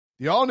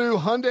The all-new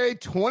Hyundai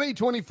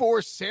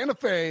 2024 Santa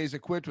Fe is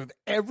equipped with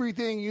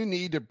everything you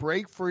need to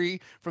break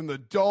free from the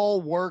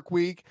dull work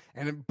week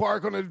and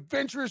embark on an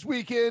adventurous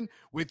weekend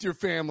with your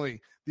family.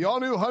 The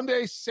all-new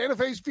Hyundai Santa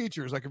Fe's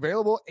features like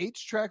available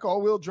H-Track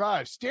all-wheel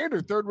drive,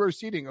 standard third-row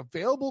seating,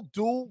 available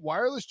dual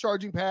wireless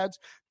charging pads,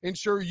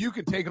 ensure you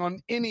can take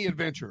on any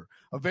adventure.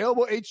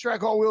 Available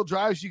H-Track all-wheel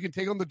drives, you can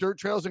take on the dirt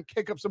trails and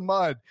kick up some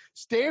mud.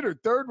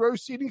 Standard third-row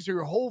seating so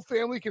your whole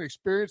family can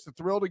experience the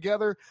thrill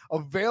together.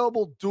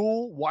 Available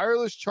dual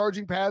wireless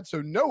charging pads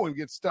so no one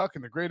gets stuck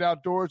in the great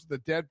outdoors with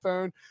a dead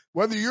phone.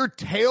 Whether you're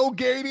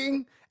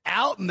tailgating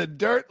out in the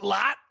dirt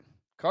lot,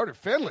 Carter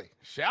Finley,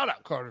 shout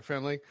out Carter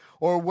Finley,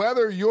 or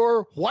whether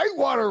you're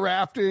whitewater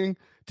rafting,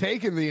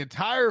 taking the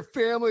entire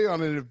family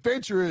on an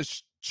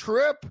adventurous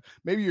trip,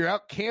 maybe you're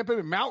out camping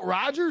in Mount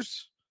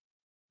Rogers.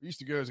 I used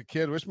to go as a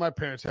kid. Wish my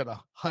parents had a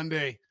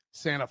Hyundai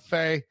Santa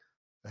Fe.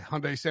 The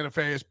Hyundai Santa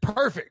Fe is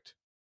perfect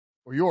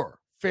for your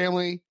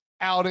family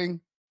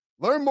outing.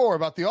 Learn more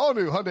about the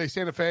all-new Hyundai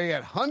Santa Fe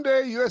at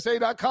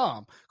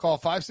HyundaiUSA.com. Call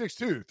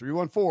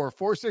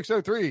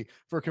 562-314-4603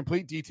 for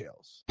complete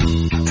details.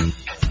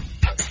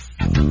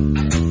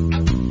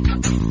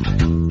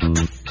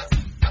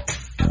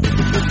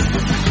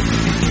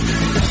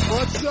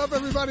 What's up,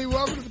 everybody?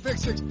 Welcome to the Pick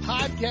Six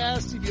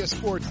Podcast, CBS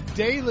Sports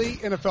Daily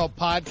NFL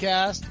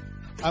Podcast.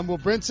 I'm Will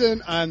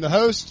Brinson. I'm the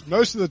host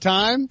most of the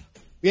time.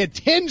 We had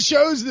 10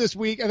 shows this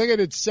week. I think I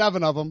did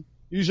 7 of them.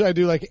 Usually I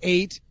do like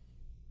 8.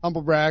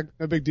 Humble brag.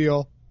 No big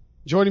deal.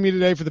 Joining me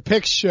today for the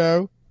Picks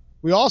show.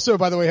 We also,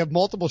 by the way, have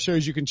multiple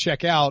shows you can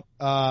check out.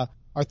 Our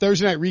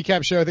Thursday night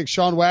recap show, I think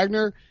Sean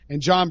Wagner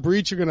and John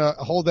Breach are going to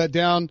hold that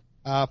down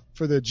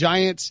for the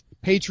Giants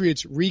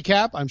Patriots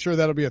recap. I'm sure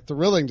that'll be a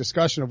thrilling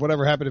discussion of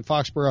whatever happened in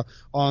Foxborough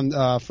on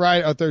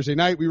Thursday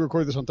night. We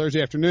recorded this on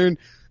Thursday afternoon.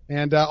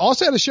 And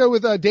also had a show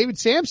with David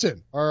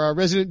Sampson, our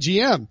resident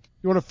GM. If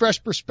you want a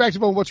fresh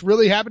perspective on what's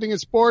really happening in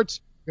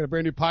sports, we've got a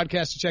brand new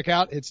podcast to check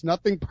out. It's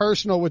Nothing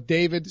Personal with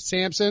David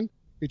Sampson.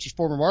 Features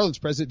former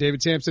Marlins president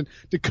David Sampson,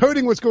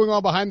 decoding what's going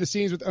on behind the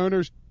scenes with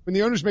owners. When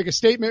the owners make a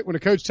statement, when a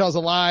coach tells a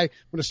lie,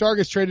 when a star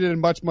gets traded, and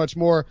much, much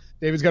more.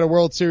 David's got a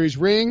World Series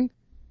ring.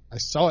 I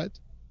saw it.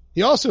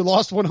 He also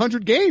lost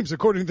 100 games,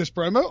 according to this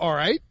promo. All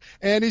right.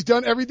 And he's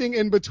done everything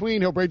in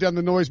between. He'll break down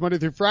the noise Monday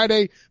through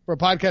Friday for a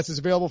podcast that's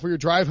available for your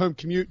drive home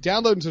commute.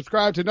 Download and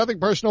subscribe to Nothing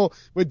Personal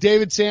with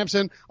David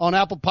Sampson on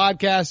Apple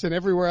Podcasts and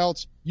everywhere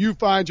else you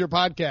find your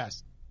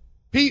podcast.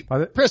 Pete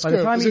Prisco. By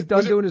the time he's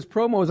done doing his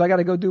promos, I got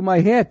to go do my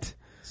hit.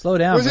 Slow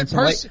down,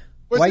 Vincent.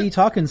 Why are you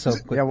talking so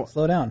quick? Yeah,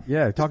 slow down.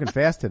 Yeah, talking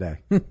fast today.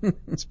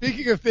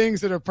 Speaking of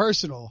things that are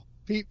personal,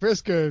 Pete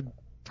Prisco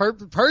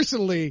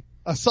personally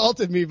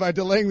assaulted me by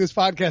delaying this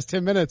podcast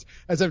 10 minutes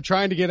as I'm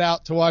trying to get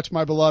out to watch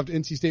my beloved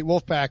NC State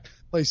Wolfpack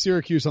play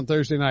Syracuse on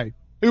Thursday night.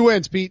 Who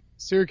wins, Pete?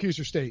 Syracuse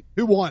or State?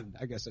 Who won,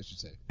 I guess I should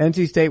say.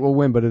 NC State will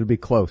win, but it'll be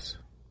close.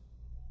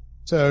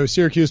 So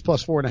Syracuse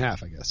plus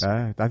 4.5, I guess.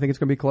 I think it's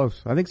going to be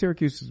close. I think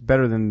Syracuse is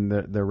better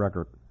than their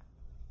record.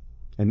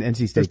 And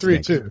NC State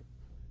stinks. 3-2.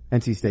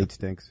 NC State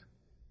stinks.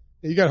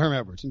 Yeah, you got Herm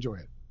Edwards. Enjoy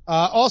it.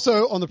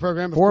 Also on the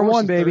program,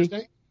 4-1, baby.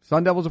 Thursday.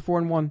 Sun Devils are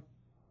 4-1.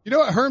 You know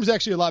what? Herm's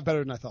actually a lot better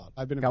than I thought.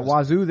 I've been got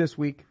Wazoo this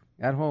week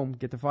at home.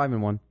 Get to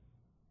 5-1.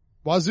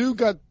 Wazoo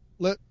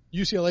let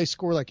UCLA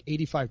score like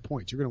 85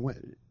 points. You're going to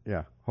win.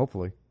 Yeah,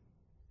 hopefully.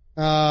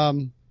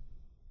 RJ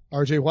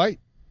White,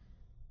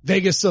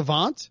 Vegas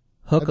Savant.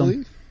 Hook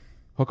 'em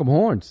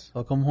horns.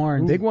 Hook 'em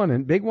horns. Big one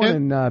in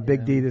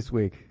Big D this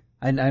week.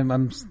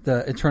 I'm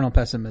the eternal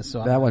pessimist,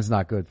 so that one's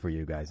not good for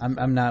you guys.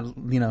 I'm not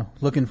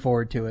looking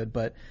forward to it,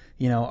 but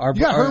you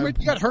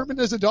got Herman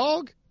as a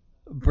dog.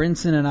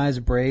 Brinson and I's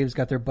Braves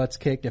got their butts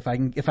kicked. If I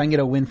can get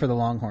a win for the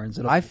Longhorns,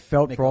 I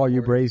felt for all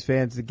you Braves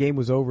fans. The game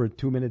was over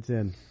 2 minutes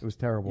in. It was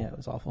terrible. Yeah, it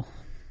was awful.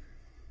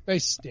 They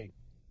stink.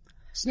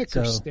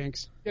 Snickers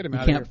stinks. Get him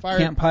out of here.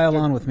 Can't pile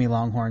on with me,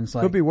 Longhorns.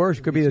 Could be worse.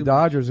 Could be the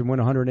Dodgers and win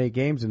 108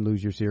 games and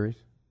lose your series.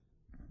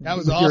 That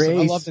was awesome.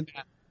 I love the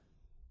Nats.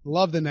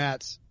 Love the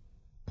Nats.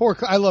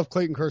 I love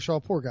Clayton Kershaw.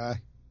 Poor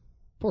guy.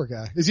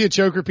 Is he a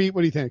choker, Pete? What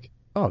do you think?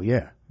 Oh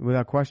yeah,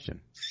 without question.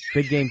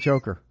 Big game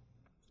choker.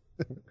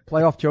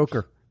 Playoff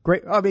choker.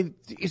 Great. I mean,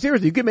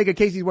 seriously, you could make a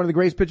case he's one of the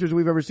greatest pitchers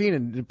we've ever seen,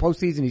 and in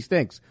postseason he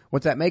stinks.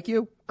 What's that make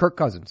you? Kirk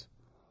Cousins.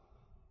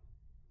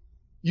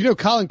 You know,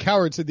 Colin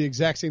Cowherd said the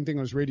exact same thing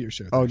on his radio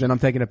show. Oh, then I'm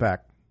taking it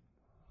back.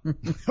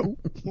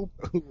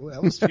 That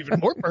was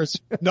even more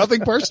personal. Nothing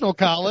personal,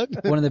 Colin.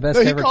 One of the best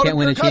ever can't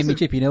win a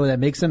championship. You know what that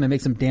makes him? It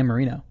makes him Dan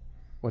Marino.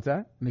 What's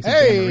that?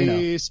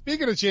 Hey,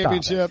 speaking of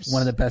championships.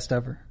 One of the best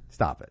ever.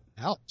 Stop it.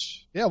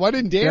 Ouch. Yeah, why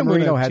didn't Dan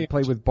Marino had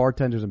played with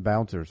bartenders and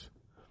bouncers.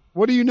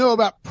 What do you know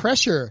about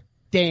pressure,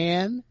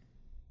 Dan?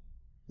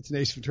 It's an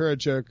Ace Ventura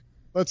joke.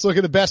 Let's look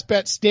at the best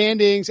bet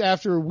standings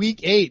after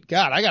week 8.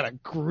 God, I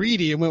got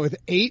greedy and went with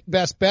 8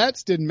 best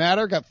bets. Didn't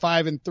matter. Got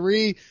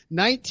 5-3,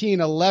 19,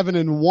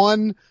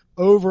 11-1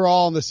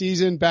 overall in the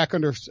season, back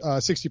under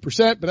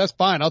 60%, but that's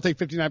fine. I'll take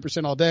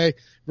 59% all day.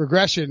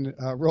 Regression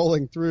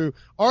rolling through.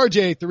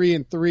 RJ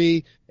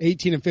 3-3,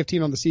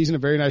 18-15 on the season, a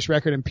very nice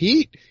record. And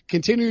Pete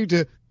continuing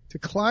to to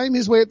climb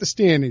his way up the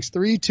standings.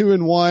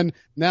 3-2-1,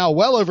 now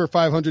well over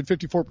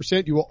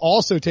 554%. You will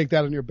also take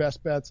that on your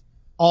best bets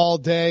all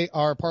day.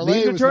 Our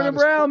parlay leaves are turning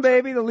brown,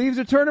 baby. The leaves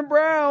are turning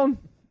brown.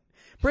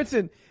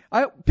 Brinson,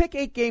 I pick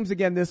 8 games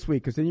again this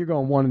week because then you're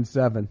going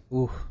 1-7.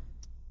 Ooh.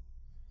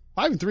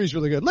 5-3 is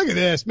really good. Look at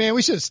this, man.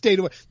 We should have stayed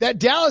away. That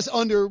Dallas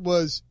under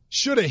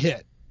should have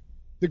hit.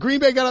 The Green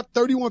Bay got up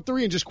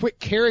 31-3 and just quit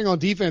carrying on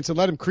defense and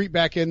let him creep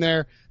back in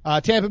there.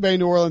 Tampa Bay,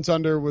 New Orleans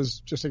under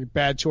was just a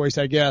bad choice,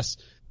 I guess.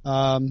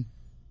 The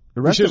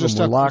rest of them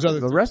were locked.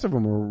 The rest of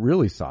them were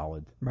really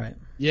solid. Right.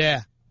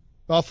 Yeah.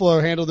 Buffalo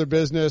handled their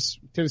business.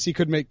 Tennessee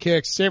couldn't make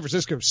kicks. San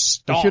Francisco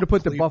stopped. They should have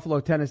put the Buffalo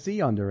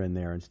Tennessee under in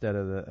there instead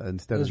of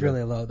It was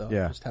really low though.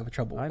 Yeah. Just have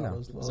trouble with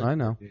those low. I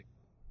know.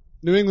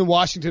 New England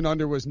Washington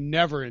under was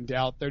never in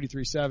doubt.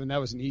 33-7. That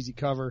was an easy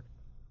cover.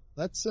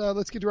 Let's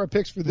get to our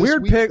picks for this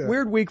week.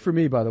 Weird week for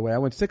me, by the way. I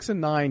went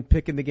 6-9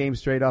 picking the game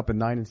straight up and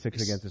 9-6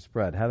 against the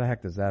spread. How the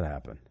heck does that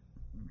happen?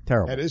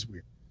 Terrible. That is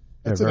weird.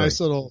 That's a nice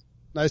little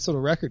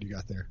record you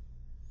got there.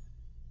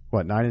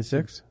 What,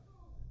 9-6?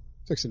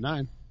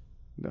 6-9.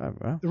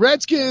 Well. The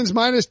Redskins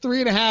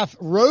 -3.5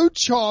 road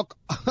chalk.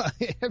 I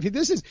mean,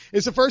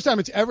 it's the first time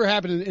it's ever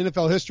happened in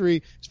NFL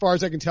history, as far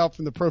as I can tell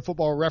from the Pro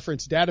Football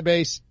Reference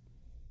database.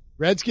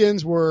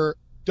 Redskins were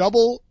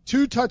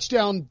 2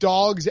 touchdown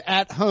dogs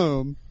at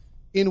home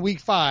in week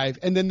 5,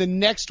 and then the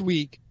next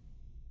week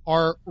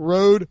are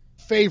road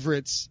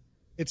favorites.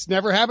 It's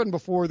never happened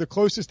before. The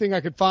closest thing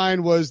I could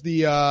find was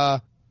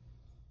the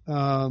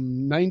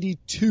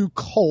 92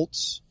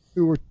 Colts,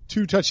 who were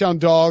 2 touchdown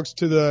dogs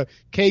to the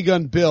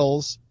K-Gun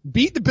Bills,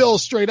 beat the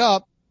Bills straight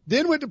up,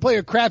 then went to play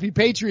a crappy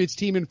Patriots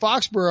team in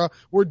Foxborough,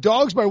 were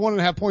dogs by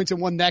 1.5 points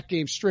and won that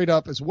game straight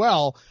up as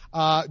well.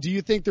 Do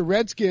you think the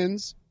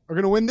Redskins are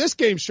going to win this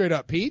game straight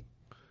up, Pete?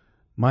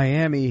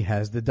 Miami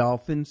has the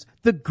Dolphins,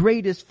 the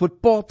greatest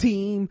football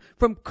team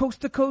from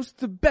coast to coast,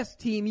 the best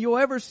team you'll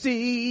ever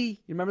see. You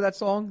remember that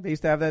song? They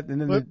used to have that,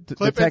 and then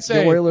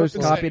the Oilers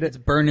copied it. It's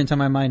burned into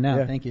my mind now.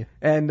 Yeah. Thank you.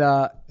 And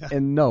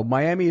no,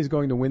 Miami is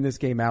going to win this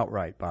game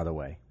outright, by the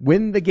way.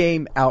 Win the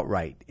game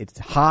outright. It's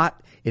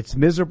hot. It's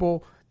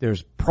miserable.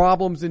 There's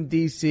problems in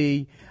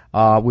D.C.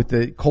 With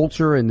the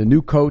culture and the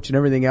new coach and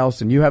everything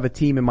else, and you have a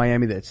team in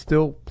Miami that's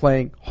still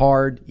playing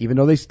hard. Even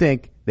though they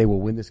stink, they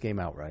will win this game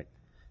outright.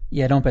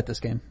 Yeah, don't bet this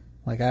game.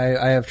 Like,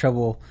 I have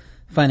trouble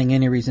finding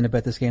any reason to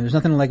bet this game. There's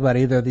nothing to like about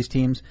either of these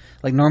teams.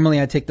 Like, normally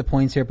I take the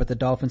points here, but the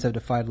Dolphins have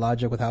defied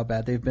logic with how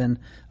bad they've been.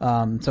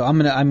 So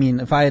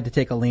if I had to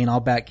take a lean, I'll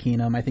back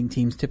Keenum. I think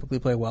teams typically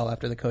play well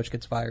after the coach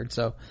gets fired.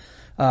 So,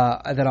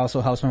 that also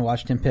helps my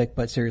Washington pick.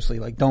 But seriously,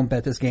 like, don't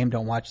bet this game.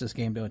 Don't watch this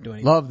game. Don't do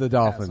anything. Love the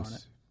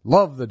Dolphins.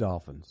 Love the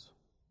Dolphins.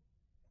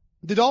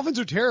 The Dolphins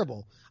are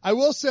terrible. I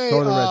will say. So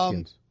are the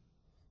Redskins.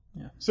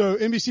 Yeah. So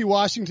NBC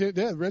Washington,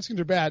 the Redskins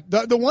are bad.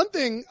 The one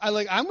thing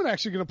I'm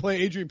actually going to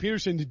play Adrian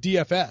Peterson to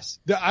DFS.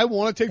 I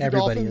want to take the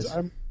Dolphins.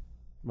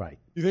 Right.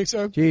 You think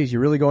so? Jeez,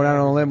 you're really going out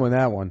on a limb on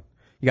that one.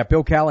 You got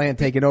Bill Callahan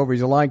taking over.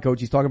 He's a line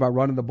coach. He's talking about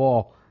running the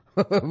ball.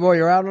 Boy,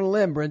 you're out on a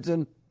limb,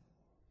 Brinson.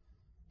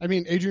 I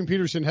mean, Adrian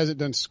Peterson hasn't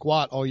done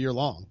squat all year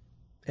long.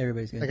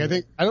 Everybody's going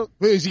to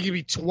is he going to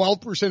be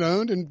 12%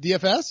 owned in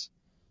DFS?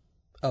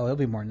 Oh, it'll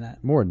be more than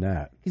that. More than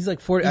that. He's like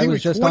 40. I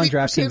was just on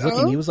DraftKings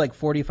looking. He was like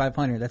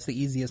 4,500. That's the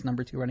easiest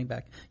number 2 running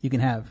back you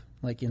can have,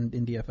 like in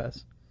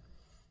DFS.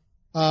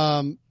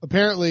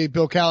 Apparently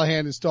Bill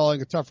Callahan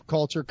installing a tougher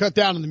culture, cut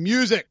down on the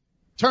music,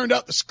 turned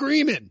up the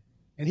screaming,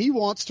 and he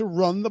wants to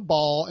run the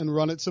ball and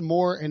run it some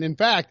more. And in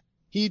fact,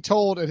 he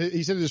said at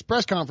his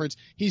press conference,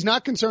 he's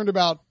not concerned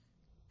about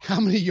how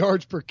many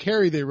yards per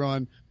carry they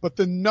run, but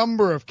the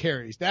number of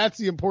carries. That's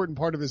the important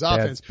part of his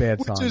offense,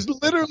 which is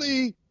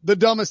literally the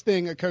dumbest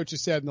thing a coach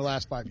has said in the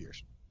last 5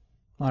 years.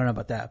 I don't know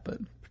about that, but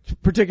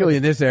particularly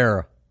in this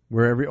era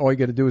where all you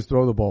got to do is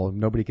throw the ball and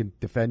nobody can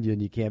defend you,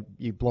 and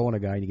you blow on a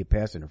guy and you get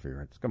pass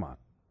interference. Come on.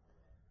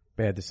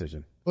 Bad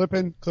decision. Clip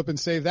and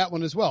save that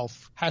one as well.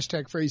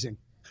 Hashtag phrasing.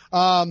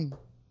 No?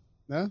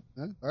 All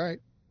right.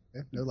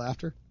 Yeah, no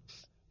laughter.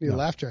 Need a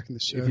laugh track in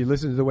this show. If you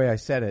listen to the way I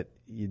said it,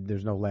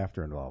 there's no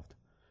laughter involved.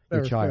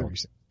 You're a child.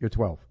 You're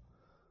 12.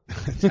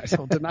 I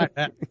don't deny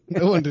that.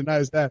 No one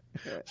denies that.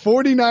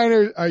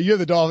 49ers, you have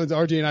the Dolphins.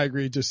 RJ and I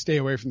agree. Just stay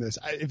away from this.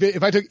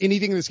 If I took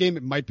anything in this game,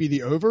 it might be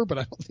the over, but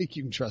I don't think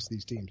you can trust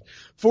these teams.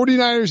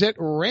 49ers at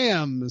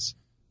Rams.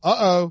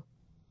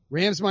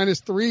 Rams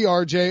 -3,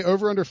 RJ.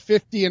 Over under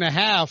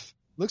 50.5.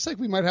 Looks like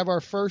we might have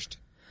our first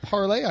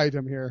parlay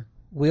item here.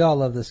 We all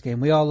love this game.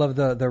 We all love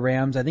the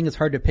Rams. I think it's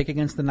hard to pick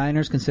against the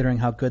Niners considering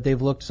how good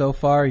they've looked so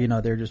far. You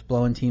know, they're just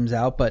blowing teams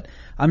out, but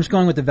I'm just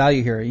going with the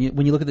value here.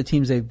 When you look at the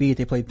teams they've beat,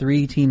 they played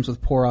 3 teams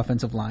with poor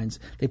offensive lines.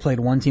 They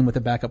played 1 team with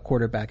a backup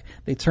quarterback.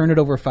 They turned it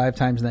over 5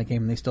 times in that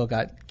game and they still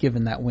got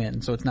given that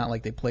win. So it's not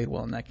like they played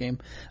well in that game.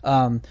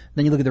 Then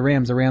you look at the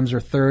Rams. The Rams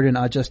are 3rd in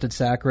adjusted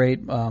sack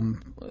rate,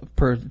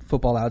 per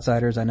Football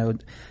Outsiders. I know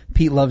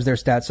Pete loves their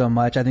stats so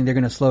much. I think they're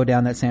going to slow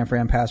down that San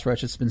Fran pass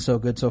rush. It's been so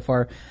good so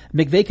far.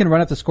 McVay can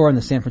run up the score on the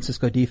the San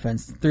Francisco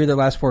defense. 3 of their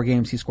last 4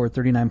 games, he scored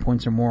 39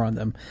 points or more on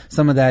them.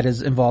 Some of that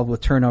is involved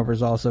with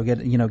turnovers also,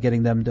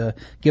 getting them to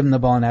give them the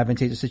ball in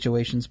advantageous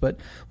situations. But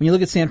when you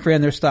look at San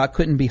Fran, their stock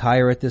couldn't be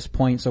higher at this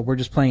point, so we're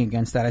just playing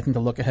against that. I think the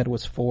look ahead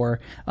was 4.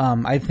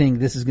 I think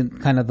this is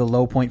kind of the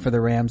low point for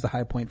the Rams, the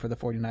high point for the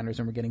 49ers,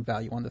 and we're getting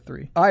value on the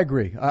 3. I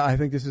agree. I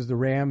think this is the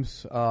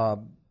Rams.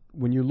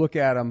 When you look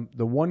at them,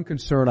 the one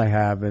concern I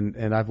have,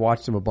 and I've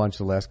watched them a bunch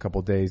the last couple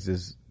of days,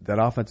 is that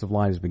offensive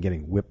line has been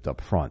getting whipped up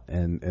front,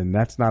 and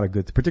that's not a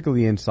good,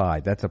 particularly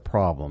inside. That's a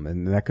problem,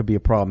 and that could be a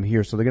problem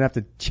here. So they're going to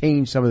have to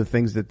change some of the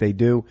things that they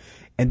do,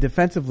 and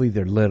defensively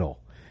they're little.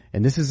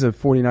 And this is a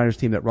 49ers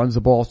team that runs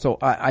the ball. So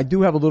I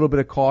do have a little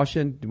bit of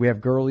caution. We have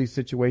Gurley's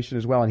situation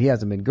as well, and he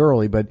hasn't been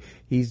Gurley, but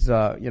he's,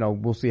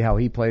 we'll see how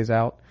he plays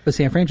out. But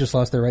San Fran just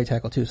lost their right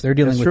tackle too, so they're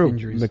dealing with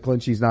injuries.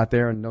 McClinchy's not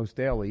there, and no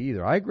Staley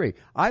either. I agree.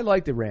 I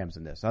like the Rams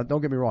in this.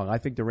 Don't get me wrong. I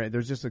think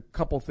there's just a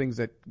couple things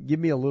that give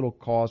me a little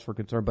cause for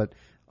concern, but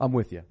I'm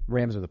with you.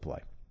 Rams are the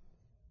play.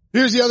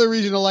 Here's the other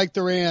reason I like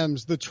the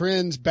Rams. The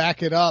trends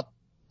back it up.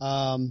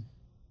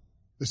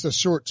 It's a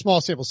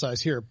small sample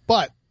size here,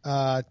 but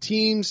home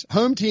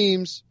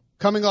teams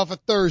coming off a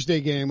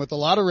Thursday game with a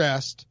lot of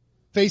rest,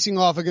 facing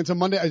off against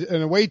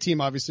an away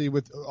team, obviously,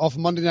 off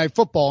Monday Night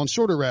Football and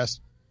shorter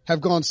rest, have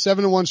gone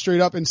 7-1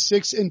 straight up and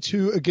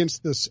 6-2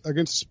 against the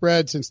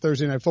spread since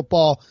Thursday Night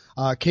Football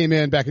came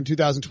in back in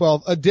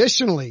 2012.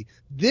 Additionally,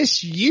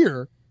 this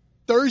year,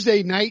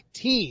 Thursday night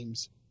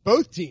teams,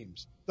 both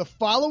teams, the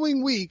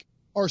following week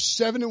are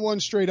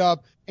 7-1 straight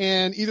up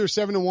and either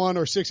 7-1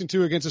 or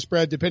 6-2 against the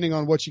spread, depending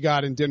on what you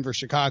got in Denver,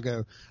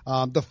 Chicago,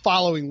 the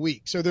following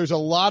week. So there's a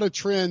lot of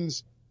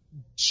trends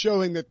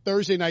showing that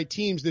Thursday night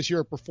teams this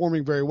year are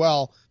performing very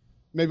well.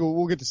 Maybe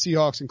we'll get to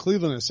Seahawks and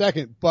Cleveland in a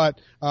second, but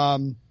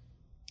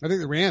I think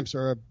the Rams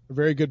are a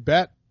very good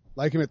bet.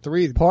 Like him at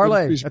 3.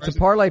 Parlay. That's a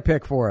parlay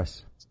pick for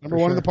us. Number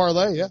one in the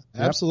parlay. Yeah,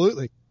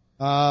 absolutely.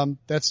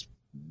 That's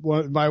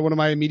one of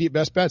my immediate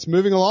best bets.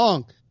 Moving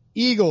along,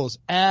 Eagles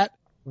at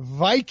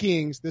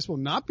Vikings. This will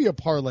not be a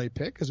parlay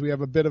pick because we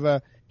have a bit of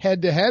a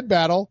head-to-head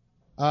battle.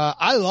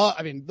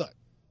 Look,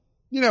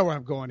 you know where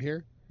I'm going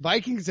here.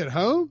 Vikings at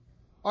home.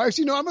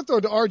 Actually, no, I'm going to throw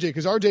it to RJ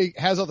because RJ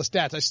has all the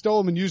stats. I stole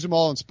them and used them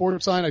all on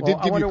SportsCenter.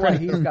 I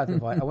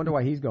wonder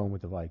why he's going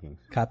with the Vikings.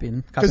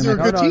 Copying. Because they're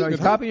a good team. No, he's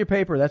copying your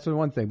paper. That's the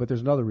one thing, but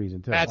there's another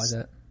reason too. Why is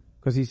that?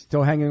 Because he's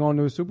still hanging on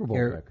to his Super Bowl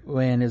pick.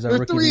 When is a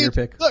rookie of the year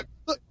pick? Look.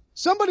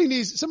 Somebody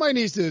needs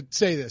to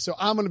say this, so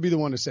I'm going to be the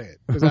one to say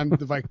it because I'm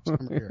the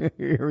Vikings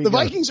here. The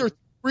Vikings are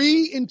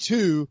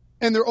 3-2,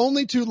 and their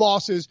only 2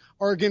 losses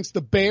are against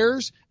the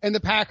Bears and the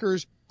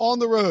Packers on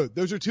the road.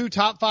 Those are 2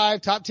 top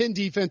 5, top 10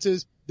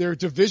 defenses. They're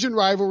division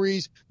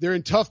rivalries. They're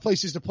in tough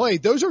places to play.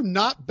 Those are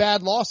not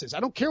bad losses. I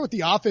don't care what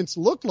the offense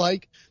looked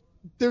like.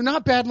 They're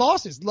not bad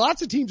losses.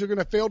 Lots of teams are going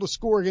to fail to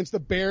score against the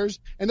Bears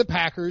and the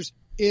Packers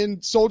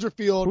in Soldier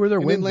Field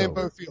and in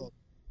Lambeau Field.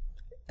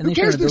 And who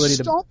cares? They're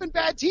stomping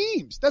bad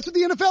teams. That's what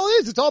the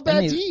NFL is. It's all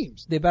bad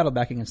teams. They battled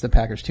back against the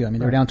Packers too. I mean,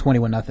 they were down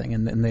 21-0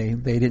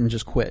 and they didn't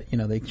just quit. You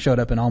know, they showed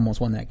up and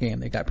almost won that game.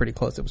 They got pretty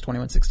close. It was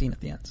 21-16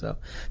 at the end. So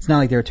it's not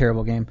like they're a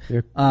terrible game.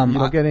 You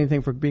don't get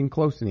anything for being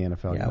close in the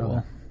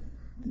NFL.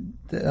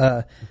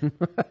 Yeah,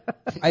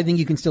 I think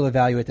you can still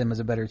evaluate them as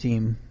a better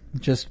team.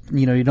 Just,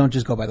 you don't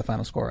just go by the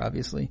final score,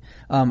 obviously.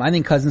 I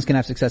think Cousins can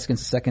have success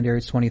against the secondary.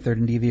 It's 23rd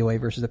in DVOA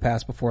versus the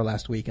pass before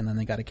last week, and then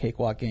they got a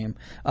cakewalk game.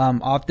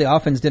 The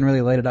offense didn't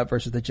really light it up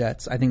versus the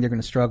Jets. I think they're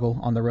going to struggle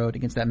on the road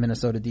against that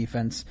Minnesota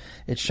defense.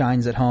 It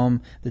shines at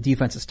home. The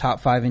defense is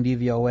top 5 in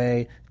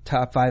DVOA,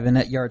 top 5 in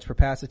net yards per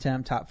pass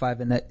attempt, top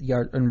 5 in net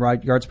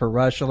yards per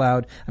rush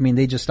allowed. I mean,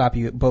 they just stop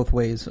you both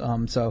ways.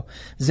 So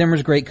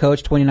Zimmer's great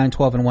coach,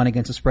 29-12-1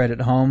 against the spread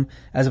at home.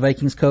 As a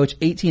Vikings coach,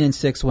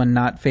 18-6 when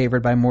not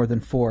favored by more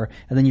than 4.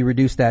 And then you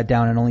reduce that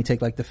down and only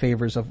take like the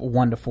favors of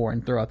 1-4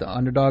 and throw out the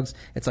underdogs.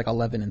 It's like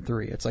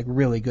 11-3. It's like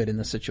really good in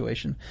this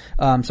situation.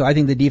 So I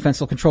think the defense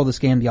will control this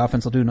game. The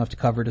offense will do enough to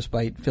cover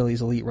despite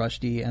Philly's elite rush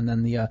D. And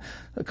then the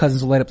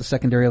Cousins will light up the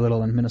secondary a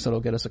little and Minnesota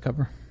will get us a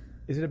cover.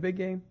 Is it a big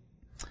game?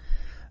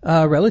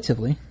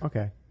 Relatively.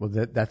 Okay. Well,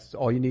 that's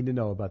all you need to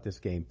know about this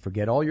game.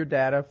 Forget all your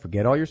data.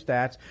 Forget all your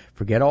stats.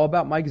 Forget all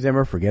about Mike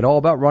Zimmer. Forget all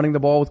about running the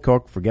ball with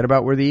Cook. Forget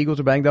about where the Eagles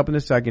are banged up in the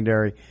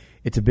secondary.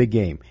 It's a big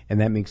game. And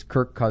that means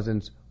Kirk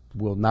Cousins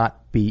will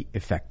not be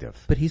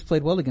effective. But he's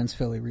played well against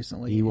Philly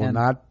recently. He will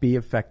not be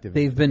effective.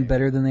 They've been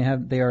better than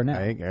they are now.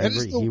 I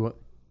agree.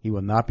 He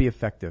will not be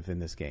effective in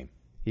this game.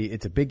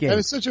 It's a big game. That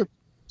is such a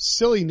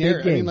silly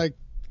narrative. I mean, like,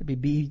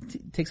 he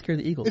takes care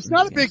of the Eagles. It's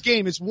not a big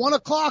game. It's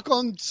 1:00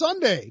 on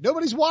Sunday.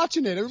 Nobody's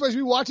watching it. Everybody's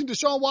be watching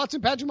Deshaun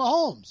Watson, Patrick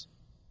Mahomes.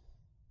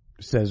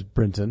 Says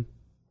Brinson.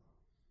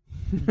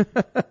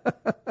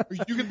 Are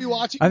you going to be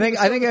watching? I think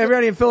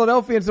everybody in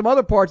Philadelphia and some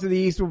other parts of the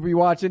East will be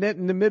watching it,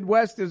 and the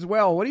Midwest as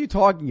well. What are you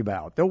talking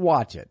about? They'll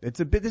watch it.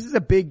 This is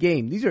a big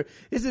game. This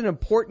is an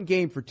important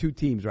game for 2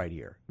 teams right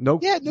here. No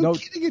kidding.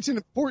 It's an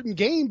important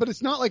game, but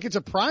it's not like it's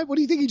a prime. What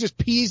do you think? He just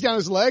pees down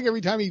his leg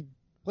every time he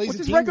plays. What's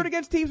his record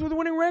against teams with a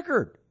winning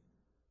record?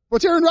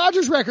 What's Aaron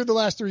Rodgers' record the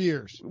last 3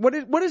 years? What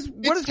is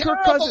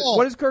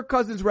Kirk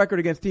Cousins' record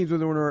against teams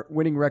with a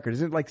winning record?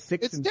 Isn't it like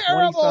 6 and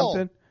 20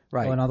 something?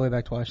 Right. Going all the way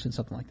back to Washington,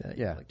 something like that.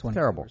 Yeah, like 20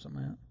 terrible. Or something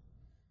like that.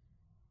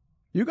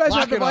 You guys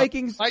Lock have the it up.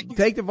 Vikings. Vikings.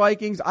 Take the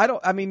Vikings.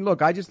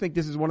 Look, I just think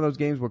this is one of those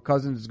games where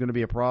Cousins is going to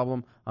be a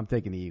problem. I'm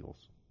taking the Eagles.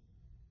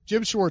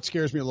 Jim Schwartz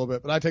scares me a little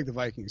bit, but I take the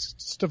Vikings.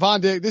 Stephon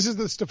Diggs. This is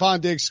the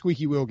Stephon Diggs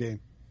squeaky wheel game.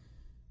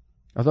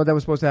 I thought that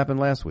was supposed to happen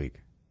last week.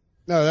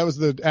 No, that was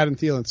the Adam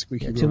Thielen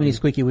squeaky wheel. Too many game.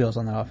 squeaky wheels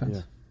on that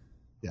offense.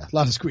 Yeah, a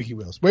lot of squeaky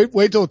wheels.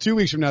 Wait till 2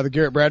 weeks from now, the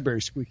Garrett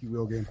Bradbury squeaky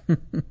wheel game.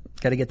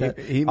 Got to get that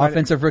He might-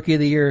 offensive rookie of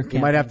the year. You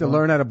might have to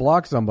learn how to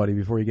block somebody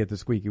before you get the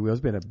squeaky wheel.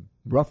 It's been a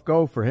rough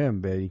go for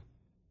him, baby.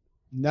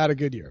 Not a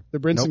good year. The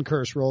Brinson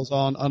curse rolls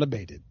on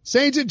unabated.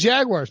 Saints and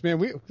Jaguars, man.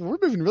 We're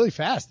moving really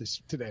fast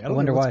today. I don't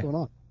wonder know what's why. going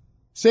on.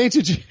 Saints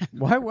and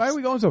Jaguars. Why are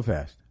we going so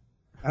fast?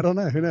 I don't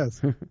know. Who knows?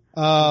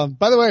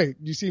 By the way,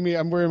 you see me?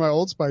 I'm wearing my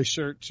Old Spice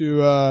shirt to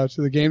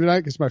the game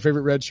tonight. It's my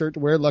favorite red shirt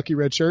to wear. Lucky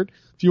red shirt.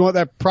 If you want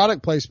that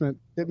product placement,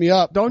 hit me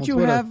up. Don't on you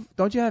Twitter.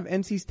 have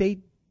NC State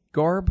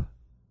garb?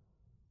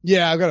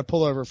 Yeah, I've got a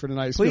pullover for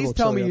tonight. It's a Please little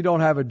tell chilly me you up. don't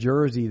have a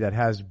jersey that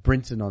has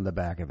Brinson on the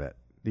back of it.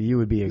 You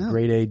would be a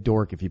grade A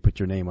dork if you put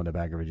your name on the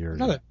back of a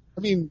jersey.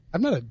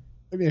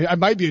 I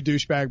might be a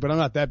douchebag, but I'm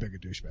not that big a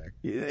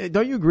douchebag.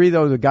 Don't you agree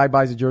though? The guy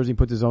buys a jersey and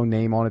puts his own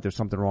name on it. There's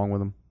something wrong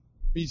with him.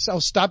 I'll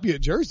stop you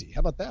at Jersey. How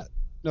about that?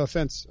 No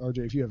offense, RJ,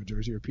 if you have a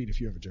jersey, or Pete,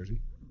 if you have a jersey.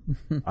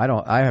 I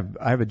don't. I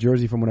have a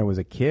jersey from when I was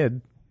a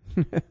kid.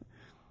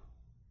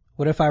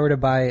 What if I were to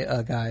buy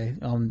a guy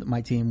on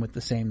my team with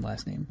the same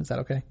last name? Is that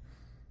okay?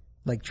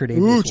 Like Tre'Davious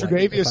White.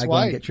 Tre'Davious If I go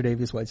White. and get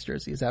Tre'Davious White's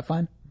jersey, is that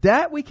fine?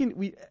 That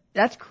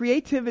that's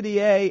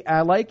creativity.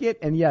 I like it,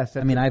 and yes.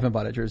 I mean, I haven't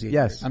bought a jersey.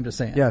 Yes, I'm just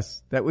saying.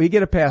 Yes, that we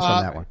get a pass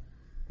on that one.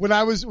 When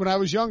I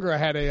was younger, I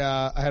had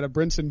a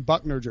Brinson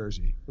Buckner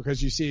jersey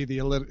because you see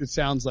it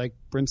sounds like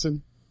Brinson.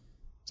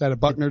 Is that a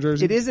Buckner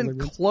jersey? It isn't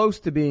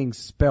close to being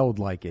spelled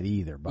like it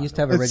either. I used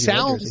to have a It Reggie White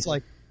sounds jersey.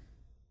 like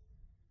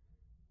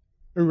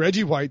a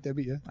Reggie White. That'd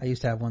be yeah. I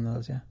used to have one of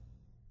those. Yeah.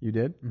 You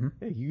did? Mm-hmm.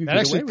 Hey, you That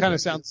actually kind of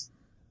sounds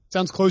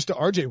close to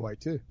RJ White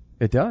too.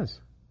 It does.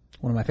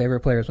 One of my favorite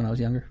players when I was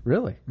younger.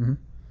 Really? Mm-hmm.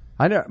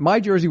 I know my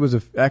jersey was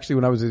actually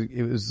when I was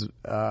it was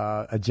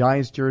a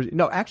Giants jersey.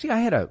 No, actually I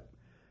had a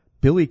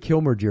Billy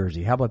Kilmer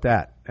jersey. How about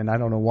that? And I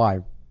don't know why.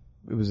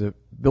 It was a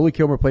Billy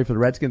Kilmer played for the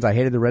Redskins. I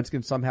hated the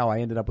Redskins. Somehow I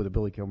ended up with a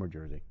Billy Kilmer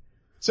jersey.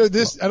 So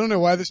I don't know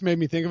why this made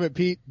me think of it,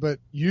 Pete, but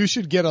you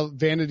should get a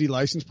vanity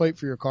license plate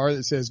for your car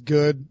that says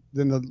good,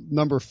 then the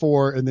number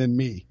 4, and then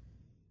me.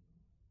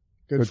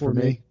 Good for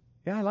me.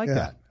 Yeah, I like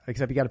that.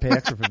 Except you got to pay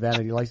extra for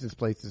vanity license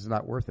plates. It's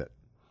not worth it.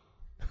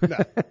 No,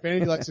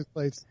 vanity license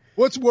plates.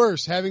 What's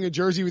worse, having a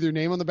jersey with your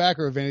name on the back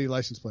or a vanity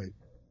license plate?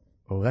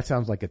 Oh, that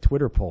sounds like a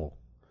Twitter poll.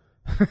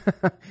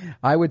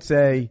 I would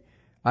say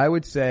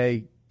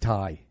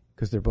tie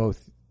because they're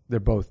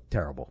both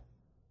terrible.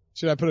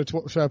 Should I put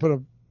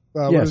a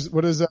Yes.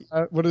 what does Dan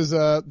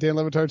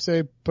Le Batard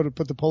say? Put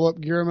the pull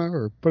up Guillermo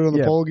or put it on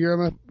the poll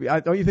Guillermo?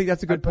 Don't you think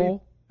that's a good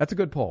poll? That's a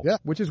good poll. Yeah.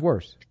 Which is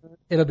worse?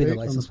 It'll be the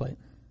license plate.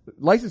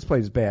 License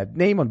plate is bad.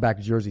 Name on back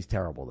of jersey's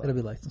terrible though. It'll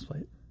be license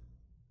plate.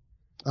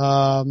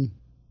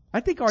 I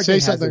think RJ Say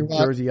has a something,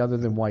 Rob. jersey other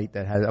than white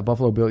that has a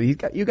Buffalo Bill. You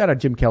got a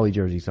Jim Kelly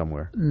jersey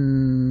somewhere?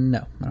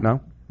 No.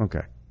 No?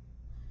 Okay.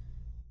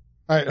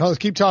 All right, let's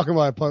keep talking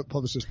while I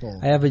publish this poll.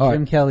 I have a All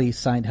Jim right. Kelly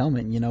signed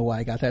helmet. You know why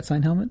I got that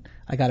signed helmet?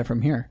 I got it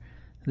from here.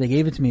 They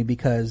gave it to me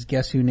because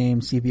guess who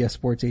named CBS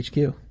Sports HQ?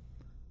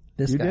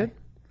 This You guy. did?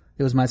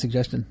 It was my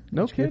suggestion.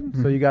 No kidding.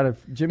 So you got a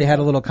Jim. They had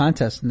a little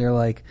contest and they're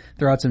like,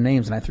 throw out some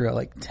names, and I threw out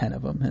like 10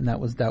 of them, and that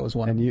was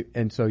one.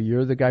 and so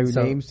you're the guy who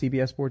So- named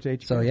CBS Sports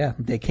HQ. So yeah,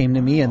 they came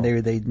to me and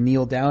they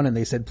kneeled down and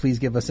they said, please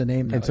give us a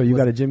name. No, and so it you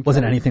got a Jim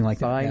wasn't Kelly anything like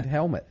that. signed Yeah.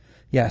 helmet.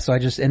 Yeah, so I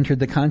just entered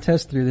the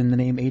contest, threw in the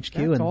name HQ, That's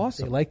and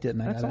awesome. they liked it, and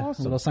That's I got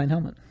awesome. a little signed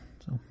helmet.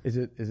 So Is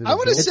it? I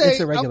wanna it's, say- it's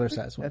a regular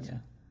size one. Yeah.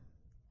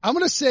 I'm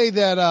going to say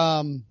that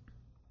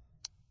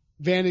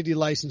vanity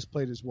license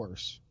plate is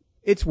worse.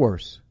 It's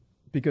worse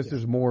because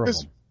there's more of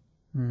Because-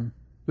 them.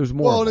 There's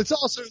more. Well, of and them. it's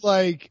also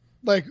like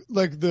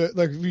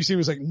you see it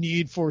was like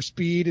Need for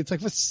Speed. It's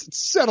like let's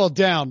settle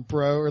down,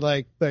 bro, or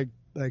like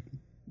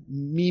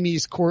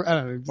Mimi's core. I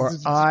don't know. Or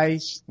I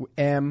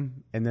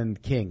am and then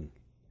King,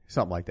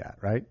 something like that,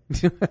 right?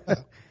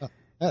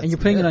 And you're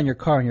putting it on your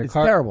car, and your It's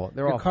car terrible.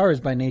 They're your awful. car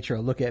is by nature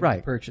a look at me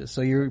Right. purchase.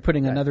 So you're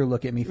putting another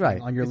look at me thing Right.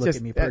 on your It's look just-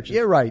 at me purchase.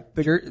 You're right.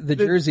 The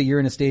jersey, you're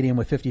in a stadium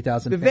with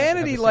 50,000. The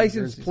vanity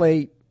license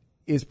plate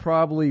is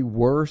probably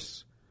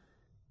worse,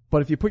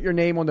 but if you put your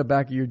name on the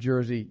back of your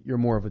jersey, you're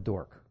more of a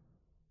dork.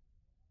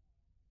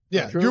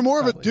 Yeah, True? you're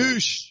more of a Probably.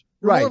 douche.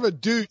 You're Right. more of a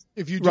douche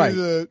if you do Right.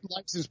 the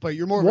license plate.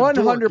 You're more of a dork.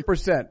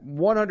 100%.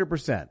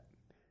 100%.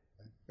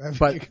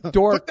 But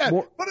dork. Put it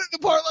in the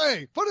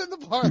parlay. Put it in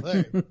the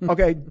parlay.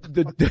 Okay,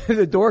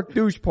 the dork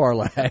douche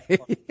parlay. I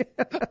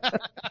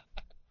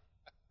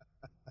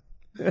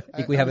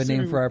think we have a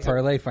name for our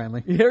parlay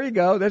finally. Here you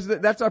go.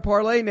 That's our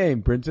parlay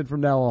name, Brinson, from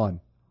now on.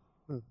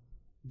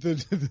 the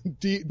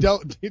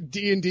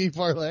D&D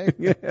parlay.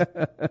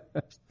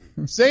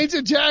 Saints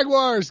and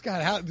Jaguars.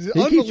 God, how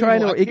he keeps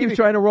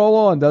trying to roll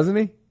on, doesn't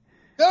he?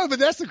 No, but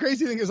that's the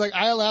crazy thing is like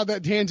I allowed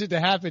that tangent to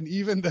happen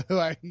even though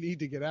I need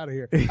to get out of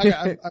here. I'm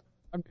in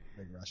a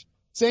big rush.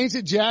 Saints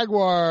and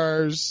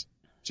Jaguars.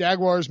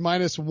 Jaguars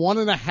minus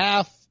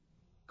 1.5.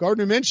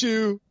 Gardner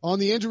Minshew on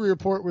the injury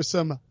report with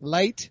some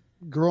light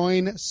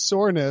groin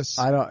soreness.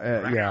 I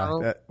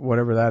don't,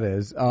 whatever that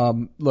is.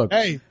 Look.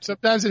 Hey,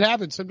 sometimes it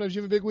happens. Sometimes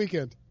you have a big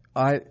weekend.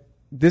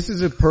 This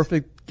is a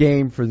perfect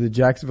game for the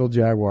Jacksonville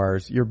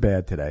Jaguars. You're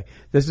bad today.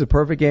 This is a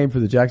perfect game for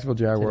the Jacksonville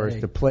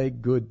Jaguars to play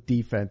good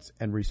defense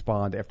and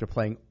respond after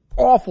playing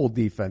awful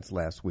defense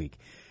last week.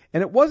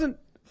 And it wasn't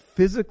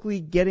physically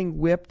getting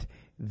whipped.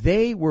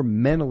 They were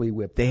mentally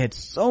whipped. They had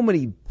so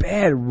many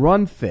bad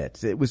run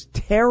fits. It was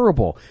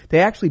terrible. They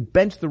actually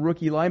benched the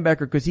rookie linebacker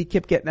because he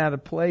kept getting out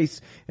of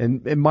place,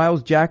 and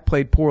Miles Jack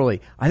played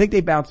poorly. I think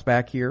they bounced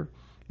back here.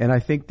 And I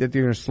think that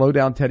they're going to slow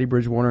down Teddy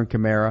Bridgewater and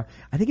Kamara.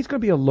 I think it's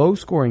going to be a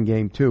low-scoring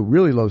game, too.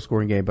 Really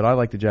low-scoring game, but I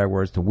like the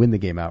Jaguars to win the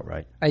game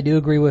outright. I do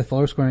agree with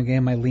low-scoring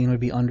game. My lean would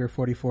be under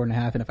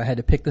 44.5. And if I had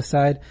to pick the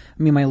side,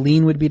 I mean, my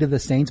lean would be to the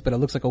Saints, but it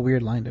looks like a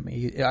weird line to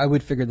me. I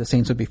would figure the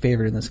Saints would be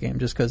favored in this game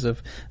just because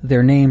of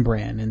their name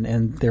brand,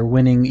 and they're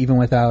winning even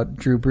without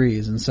Drew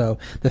Brees. And so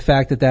the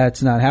fact that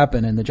that's not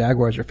happened and the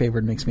Jaguars are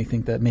favored makes me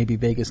think that maybe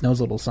Vegas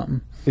knows a little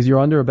something. Is your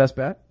under a best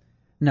bet?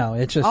 No,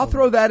 it's just... I'll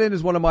throw that in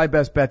as one of my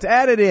best bets.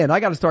 Add it in. I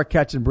got to start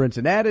catching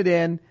Brinson. Add it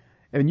in.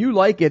 And you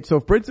like it, so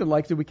if Brinson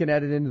likes it, we can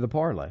add it into the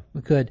parlay.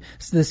 We could.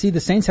 So, the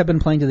Saints have been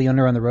playing to the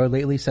under on the road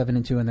lately,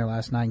 7-2 in their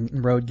last 9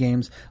 road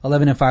games,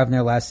 11-5 in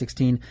their last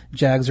 16.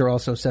 Jags are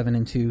also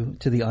 7-2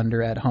 to the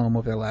under at home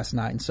over their last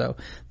 9. So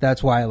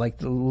that's why I like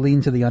to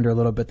lean to the under a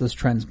little bit. Those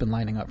trends been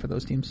lining up for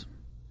those teams.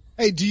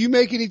 Hey, do you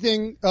make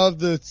anything of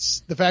the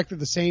fact that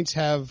the Saints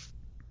have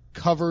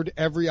covered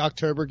every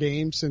October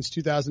game since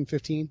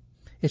 2015?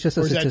 It's just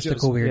a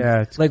statistical weirdness.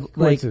 Yeah, it's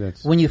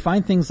coincidence. Like when you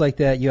find things like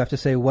that, you have to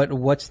say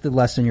what's the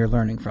lesson you're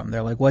learning from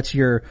there? Like what's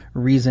your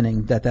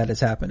reasoning that is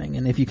happening?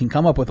 And if you can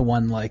come up with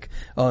one like,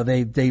 oh,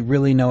 they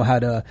really know how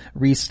to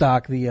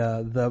restock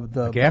the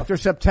like after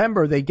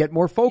September they get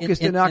more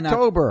focused in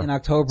October. In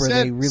October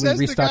they really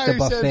restock the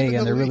buffet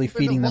and they're really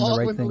feeding them the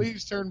right when thing. When the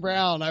leaves turn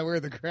brown, I wear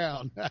the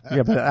crown.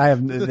 Yeah, but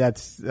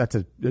that's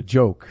a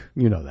joke.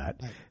 You know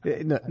that.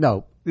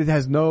 No, it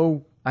has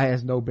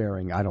no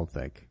bearing, I don't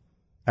think,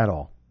 at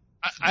all.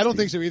 I don't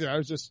think so either. I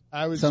was just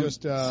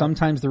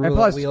sometimes the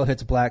roulette wheel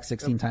hits black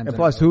 16 times. And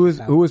plus, who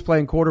was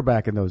playing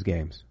quarterback in those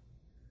games?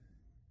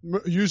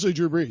 Usually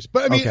Drew Brees.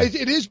 But I mean,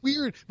 it is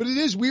weird. But it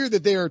is weird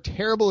that they are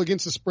terrible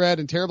against the spread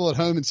and terrible at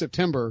home in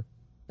September.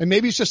 And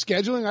maybe it's just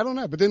scheduling. I don't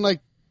know. But then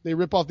like they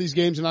rip off these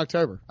games in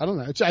October. I don't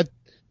know.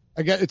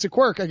 It's a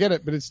quirk. I get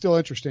it, but it's still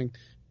interesting.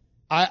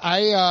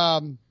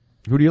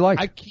 Who do you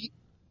like?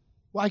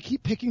 I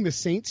keep picking the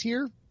Saints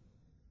here,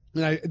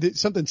 and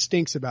something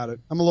stinks about it.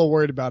 I'm a little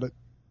worried about it.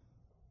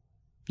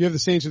 You have the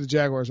Saints or the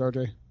Jaguars,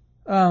 RJ?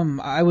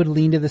 I would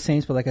lean to the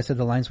Saints, but like I said,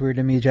 the line's weird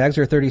to me. Jags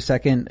are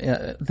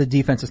 32nd. The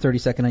defense is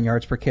 32nd in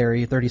yards per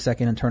carry,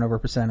 32nd in turnover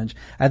percentage.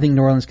 I think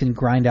New Orleans can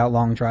grind out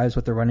long drives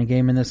with the running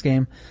game in this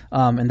game.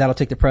 And that'll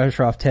take the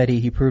pressure off Teddy.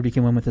 He proved he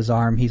can win with his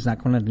arm. He's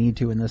not going to need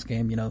to in this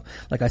game. You know,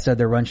 like I said,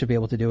 their run should be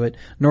able to do it.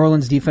 New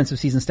Orleans defensive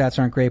season stats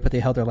aren't great, but they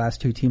held their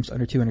last 2 teams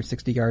under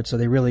 260 yards. So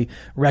they really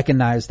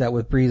recognize that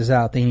with Brees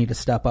out, they need to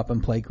step up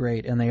and play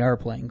great. And they are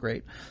playing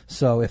great.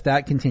 So if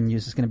that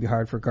continues, it's going to be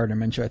hard for Gardner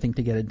Minshew, I think,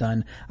 to get it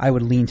done. I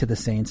would lean to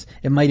the Saints.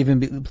 It might even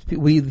be,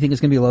 we think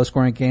it's going to be a low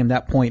scoring game.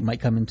 That point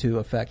might come into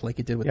effect like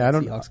it did with the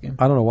Seahawks game.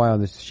 I don't know why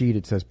on this sheet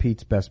it says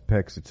Pete's best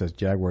picks. It says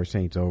Jaguar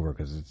Saints over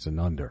because it's an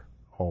under.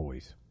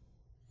 Always.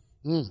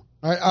 All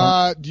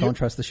right, don't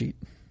trust the sheet.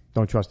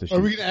 Don't trust the sheet. Are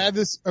we going to add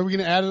this? Are we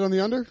going to add it on the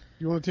under?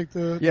 You want to take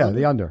the?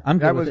 The under. I'm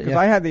good with it. Because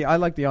I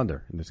like the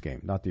under in this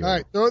game, not the over. All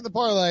right, throw it in the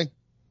parlay.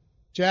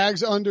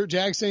 Jags under,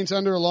 Jags Saints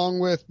under, along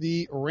with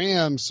the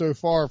Rams so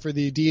far for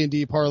the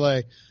D&D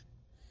parlay.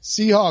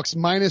 Seahawks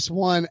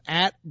 -1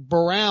 at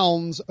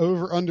Browns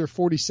over under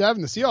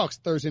 47. The Seahawks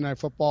Thursday night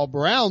football,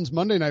 Browns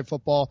Monday night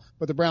football,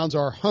 but the Browns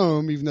are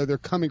home even though they're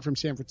coming from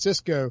San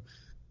Francisco.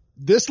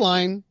 This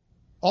line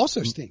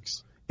also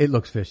stinks. It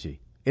looks fishy.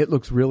 It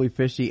looks really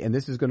fishy, and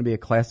this is going to be a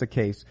classic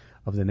case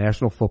of the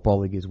National Football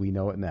League as we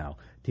know it now.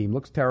 Team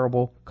looks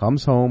terrible,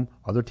 comes home,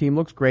 other team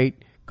looks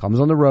great, comes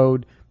on the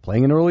road,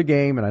 playing an early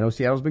game, and I know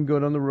Seattle's been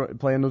good on the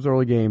playing those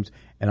early games,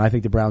 and I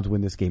think the Browns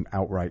win this game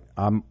outright.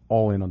 I'm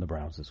all in on the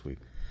Browns this week.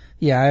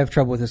 Yeah, I have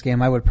trouble with this game.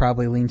 I would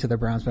probably lean to the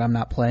Browns, but I'm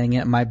not playing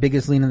it. My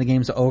biggest lean in the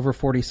game is over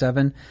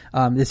 47.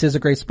 This is a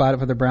great spot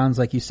for the Browns.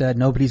 Like you said,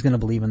 nobody's going to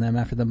believe in them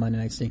after the Monday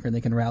night stinker, and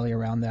they can rally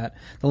around that.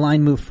 The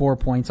line moved 4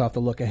 points off the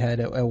look ahead.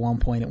 At one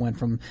point, it went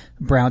from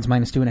Browns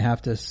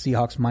 -2.5 to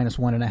Seahawks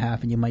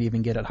 -1.5, and you might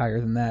even get it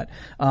higher than that.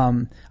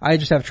 I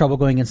just have trouble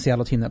going against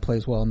Seattle team that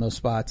plays well in those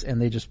spots,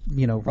 and they just,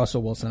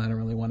 Russell Wilson, I don't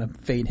really want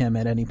to fade him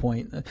at any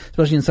point,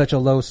 especially in such a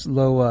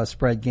low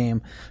spread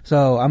game.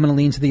 So I'm going to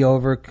lean to the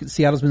over.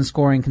 Seattle's been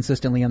scoring consistently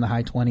consistently in the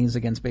high 20s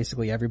against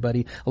basically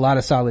everybody. A lot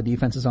of solid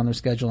defenses on their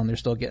schedule, and they're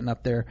still getting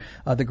up there.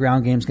 The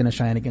ground game's going to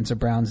shine against a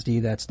Browns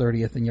D that's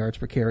 30th in yards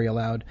per carry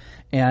allowed.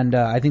 And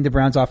I think the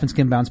Browns offense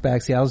can bounce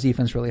back. Seattle's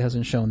defense really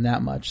hasn't shown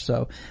that much.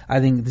 So I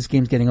think this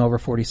game's getting over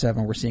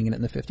 47. We're seeing it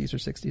in the 50s or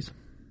 60s.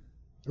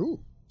 Ooh.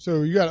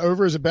 So you got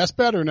over as a best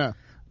bet or no?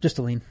 Just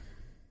a lean.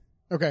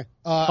 Okay.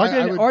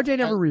 RJ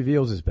never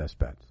reveals his best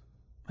bets.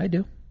 I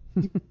do.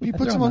 He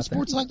puts them on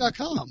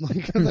sportsline.com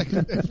like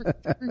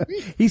every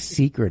week. He's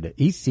secretive.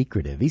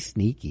 He's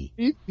sneaky.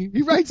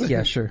 He writes it.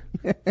 Yeah, sure.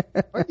 Why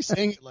are you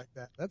saying it like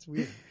that? That's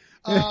weird.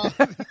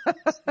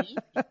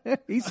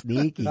 He's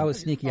sneaky. If I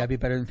was sneaky, I'd be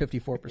better than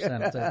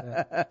 54%. I'll tell you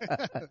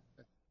that.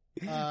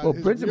 Well,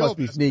 Brinson must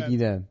be sneaky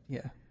then.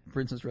 Yeah.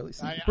 Brinson's really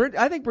sneaky.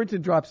 I think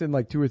Brinson drops in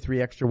like 2 or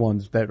 3 extra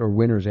ones that are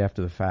winners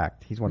after the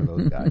fact. He's one of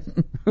those guys.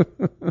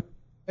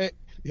 Hey,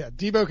 yeah,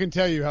 Debo can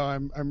tell you how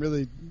I'm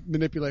really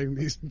manipulating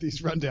these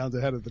rundowns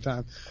ahead of the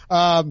time.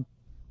 I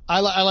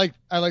like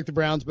the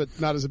Browns, but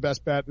not as a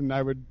best bet, and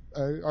I would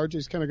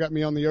RJ's kind of got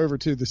me on the over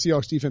too. The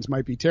Seahawks defense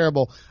might be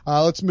terrible.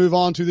 Let's move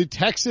on to the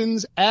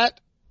Texans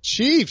at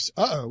Chiefs.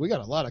 We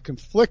got a lot of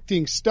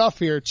conflicting stuff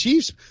here.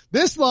 Chiefs,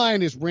 this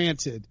line is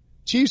ranted.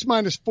 Chiefs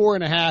minus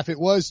 4.5. It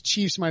was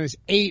Chiefs minus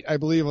 8, I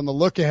believe, on the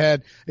look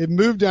ahead. It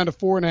moved down to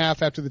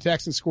 4.5 after the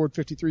Texans scored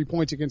 53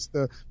 points against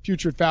the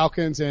putrid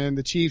Falcons, and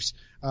the Chiefs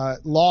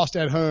lost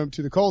at home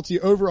to the Colts.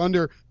 The over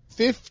under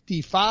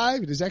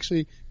 55. It has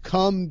actually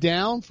come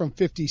down from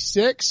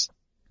 56.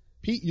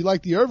 Pete, you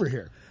like the over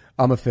here?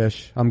 I'm a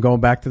fish. I'm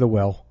going back to the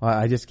well.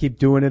 I just keep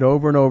doing it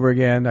over and over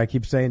again. I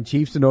keep saying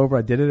Chiefs and over.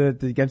 I did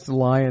it against the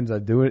Lions. I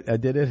did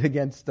it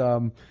against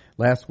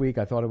last week.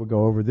 I thought it would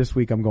go over. This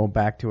week I'm going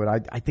back to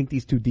it. I think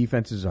these two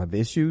defenses have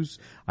issues.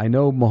 I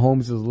know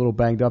Mahomes is a little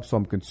banged up, so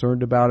I'm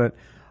concerned about it.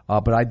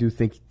 But I do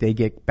think they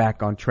get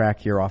back on track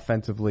here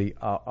offensively.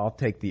 I'll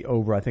take the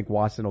over. I think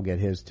Watson will get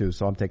his too,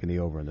 so I'm taking the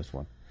over in this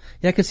one.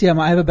 Yeah, I can see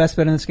I have a best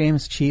bet in this game.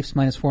 It's Chiefs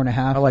minus 4.5.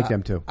 I like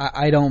them too.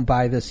 I don't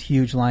buy this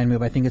huge line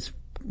move. I think it's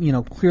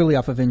clearly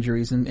off of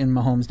injuries, and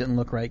Mahomes didn't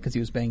look right because he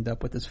was banged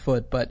up with his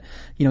foot. But,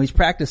 he's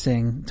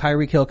practicing.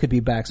 Tyreek Hill could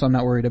be back, so I'm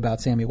not worried about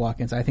Sammy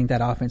Watkins. I think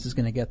that offense is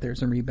going to get there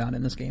some rebound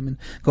in this game and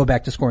go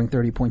back to scoring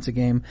 30 points a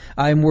game.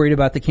 I'm worried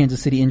about the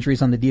Kansas City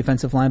injuries on the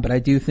defensive line, but I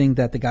do think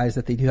that the guys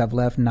that they do have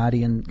left,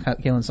 Nadi and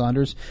Kalen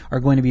Saunders,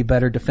 are going to be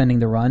better defending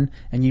the run,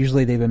 and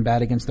usually they've been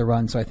bad against the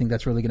run, so I think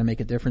that's really going to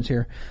make a difference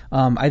here.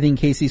 I think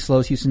KC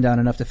slows Houston down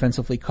enough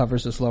defensively,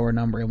 covers this lower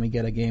number, and we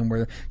get a game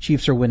where the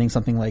Chiefs are winning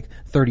something like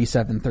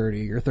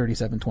 37-30 or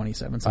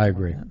 37-27. I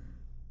agree. Like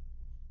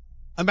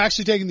I'm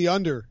actually taking the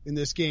under in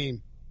this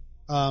game.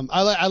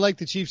 I like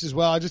the Chiefs as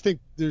well. I just think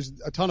there's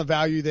a ton of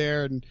value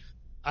there, and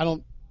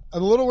I'm a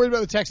little worried about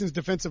the Texans'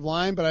 defensive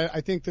line, but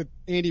I think that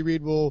Andy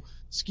Reid will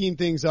scheme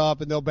things up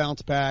and they'll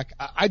bounce back.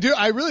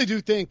 I really do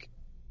think,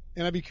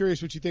 and I'd be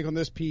curious what you think on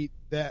this, Pete,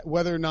 that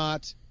whether or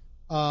not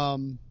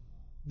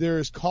there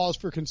is cause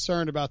for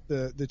concern about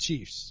the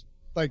Chiefs.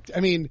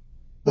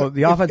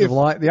 The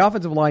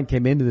offensive line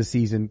came into the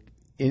season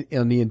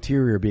in the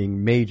interior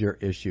being major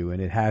issue,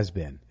 and it has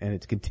been, and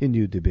it's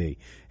continued to be.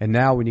 And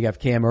now when you have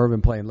Cam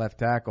Ervin playing left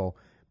tackle,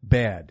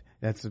 bad.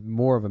 That's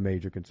more of a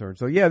major concern.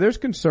 So yeah, there's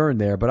concern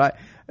there, but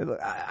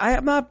I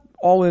am not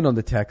all in on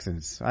the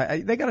Texans.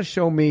 They got to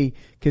show me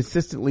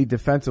consistently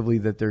defensively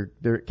that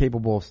they're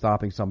capable of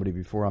stopping somebody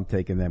before I'm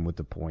taking them with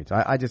the points.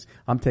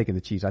 I'm taking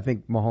the Chiefs. I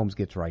think Mahomes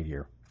gets right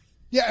here.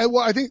 Yeah,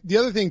 well, I think the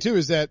other thing too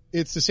is that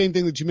it's the same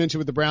thing that you mentioned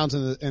with the Browns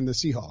and the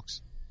Seahawks.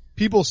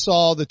 People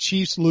saw the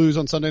Chiefs lose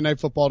on Sunday Night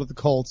Football to the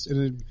Colts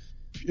in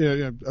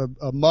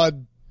a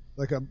mud,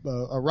 like a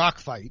rock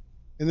fight.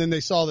 And then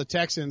they saw the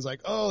Texans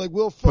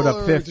Will Fuller, put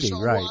up 50,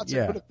 Deshaun right? Watson,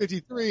 Yeah, put up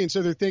 53. And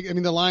so they're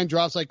thinking, the line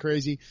drops like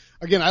crazy.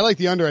 Again, I like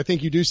the under. I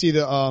think you do see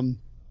the,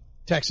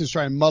 Texans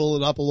try and muddle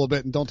it up a little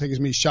bit and don't take as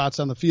many shots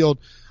on the field.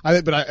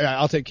 But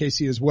I'll take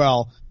KC as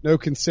well. No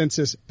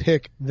consensus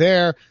pick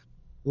there.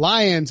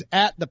 Lions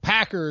at the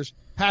Packers.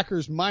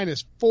 Packers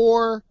minus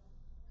 4.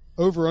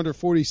 Over under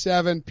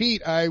 47.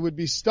 Pete, I would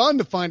be stunned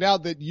to find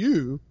out that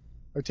you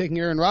are taking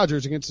Aaron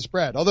Rodgers against the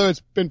spread, although it's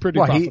been pretty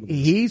profitable.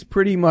 He's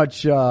pretty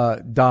much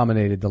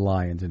dominated the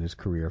Lions in his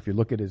career. If you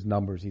look at his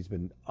numbers, he's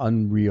been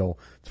unreal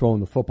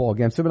throwing the football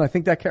against him, and I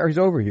think that carries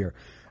over here.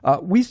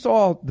 We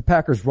saw the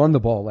Packers run the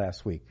ball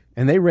last week,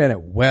 and they ran it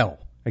well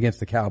against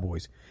the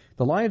Cowboys.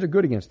 The Lions are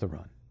good against the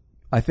run.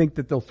 I think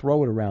that they'll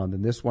throw it around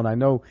in this one. I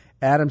know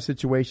Adam's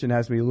situation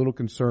has me a little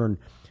concerned,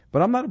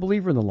 but I'm not a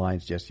believer in the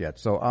Lions just yet.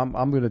 So I'm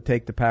going to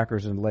take the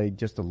Packers and lay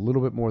just a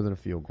little bit more than a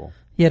field goal.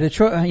 Yeah,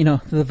 Detroit,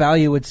 the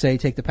value would say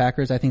take the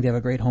Packers. I think they have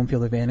a great home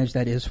field advantage.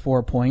 That is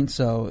 4 points.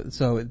 So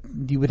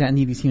you would not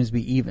need these teams to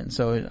be even.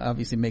 So it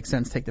obviously makes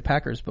sense to take the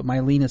Packers. But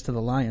my lean is to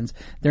the Lions.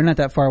 They're not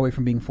that far away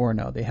from being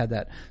 4-0. They had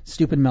that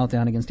stupid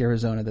meltdown against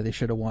Arizona that they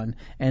should have won.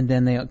 And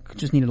then they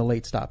just needed a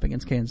late stop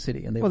against Kansas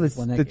City. And they won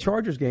that game.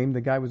 Chargers game,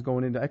 the guy was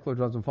going into Eckler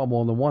doesn't fumble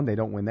on the one. They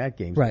don't win that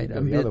game. So right.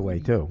 The other way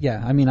too.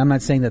 Yeah. I'm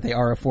not saying that they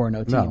are a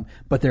 4-0 team,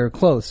 but they're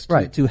close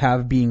to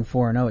have being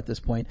 4-0 at this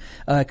point.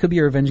 It could be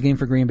a revenge game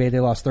for Green Bay. They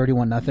lost 31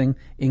 1-0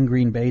 in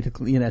Green Bay at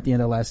the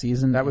end of last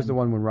season. That was the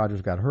one when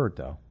Rodgers got hurt,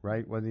 though,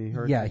 right? Was he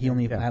hurt? Yeah, he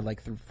only had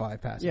like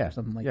 5 passes or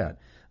something like Yeah.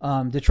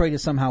 that. Detroit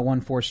has somehow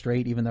won 4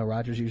 straight, even though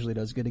Rodgers usually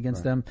does good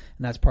against them,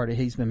 and that's part of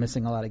he's been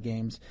missing a lot of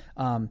games.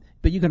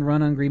 But you can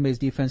run on Green Bay's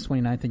defense,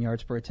 29th in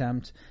yards per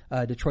attempt.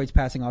 Detroit's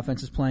passing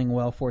offense is playing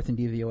well, 4th in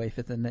DVOA,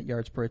 5th in net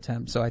yards per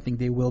attempt. So I think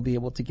they will be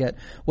able to get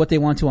what they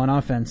want to on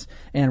offense.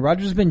 And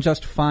Rodgers has been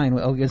just fine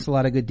against a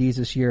lot of good Ds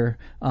this year.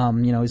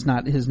 He's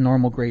not his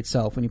normal great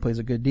self when he plays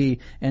a good D.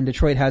 And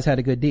Detroit has had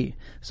a good D.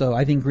 So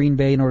I think Green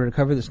Bay, in order to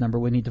cover this number,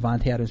 would need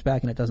Devontae Adams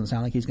back, and it doesn't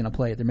sound like he's going to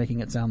play. They're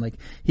making it sound like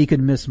he could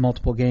miss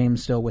multiple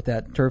games still with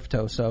that turf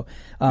toe. So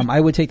I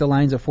would take the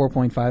Lions at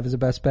 4.5 as a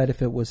best bet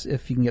if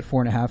you can get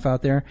 4.5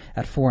 out there.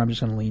 At 4, I'm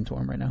just going to lean to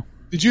him right now.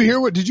 Did you hear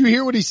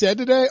what he said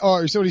today?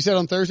 Or what he said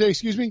on Thursday,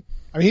 excuse me?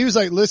 I mean, he was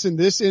like, listen,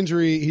 this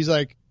injury, he's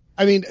like,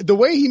 I mean, the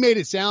way he made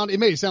it sound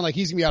like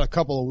he's going to be out a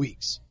couple of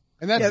weeks.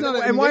 And that's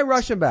why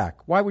rush him back?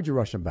 Why would you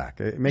rush him back?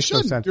 It makes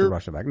no sense to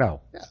rush him back.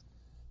 No. Yeah.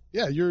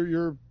 Yeah,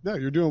 you're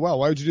doing well.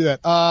 Why would you do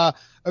that?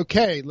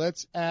 Okay,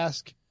 let's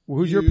ask. Well,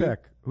 who's your pick?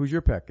 Who's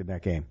your pick in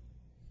that game?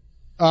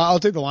 I'll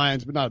take the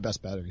Lions, but not a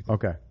best bet or anything.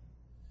 Okay.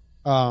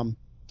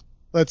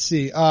 Let's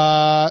see.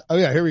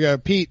 Here we go.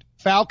 Pete,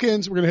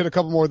 Falcons. We're going to hit a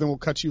couple more, then we'll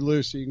cut you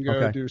loose so you can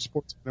go do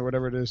sports or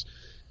whatever it is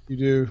you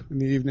do in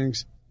the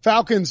evenings.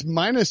 Falcons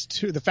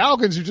 -2. The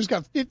Falcons, who just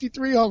got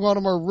 53 hung on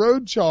them, are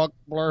road chalk.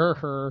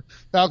 Blur.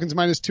 Falcons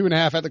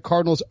 -2.5 at the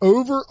Cardinals.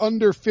 Over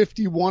under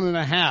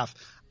 51.5.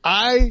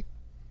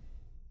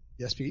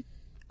 Yes, Pete.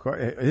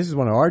 This is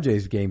one of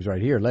RJ's games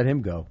right here. Let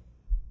him go.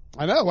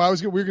 I know. Well,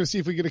 we were going to see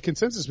if we get a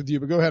consensus with you,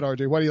 but go ahead,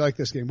 RJ. Why do you like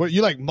this game?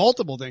 You like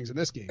multiple things in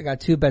this game. I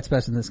got 2 bets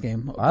in this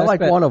game. I like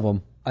one of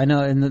them. I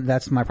know, and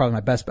that's probably my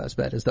best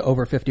bet is the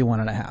over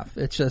 51.5.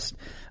 It's just,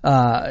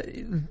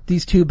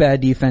 these 2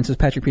 bad defenses.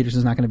 Patrick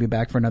Peterson's not going to be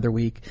back for another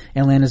week.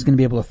 Atlanta's going to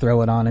be able to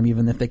throw it on him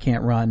even if they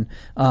can't run.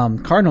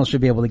 Cardinals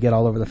should be able to get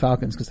all over the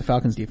Falcons because the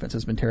Falcons defense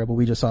has been terrible.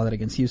 We just saw that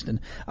against Houston.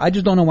 I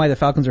just don't know why the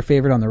Falcons are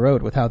favored on the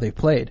road with how they've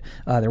played.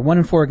 They're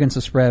 1-4 against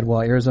the spread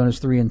while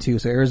Arizona's 3-2.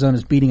 So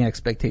Arizona's beating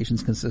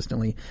expectations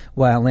consistently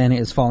while Atlanta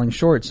is falling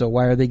short. So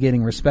why are they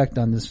getting respect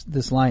on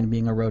this line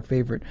being a road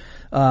favorite?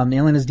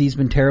 Atlanta's D's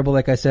been terrible,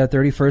 like I said,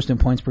 31st in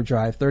points per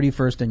drive,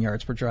 31st in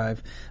yards per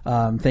drive.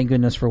 Thank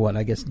goodness for what?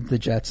 I guess the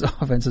Jets'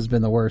 offense has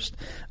been the worst.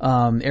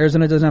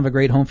 Arizona doesn't have a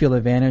great home field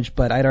advantage,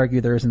 but I'd argue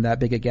there isn't that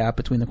big a gap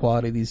between the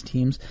quality of these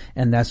teams,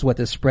 and that's what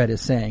this spread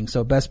is saying.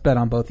 So best bet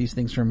on both these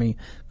things for me.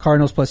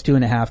 Cardinals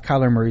 +2.5.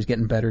 Kyler Murray's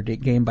getting better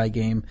game by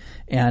game.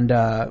 And,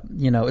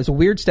 it's a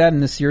weird stat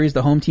in this series.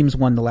 The home team's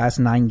won the last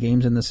 9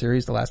 games in the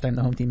series. The last time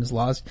the home team has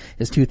lost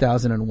is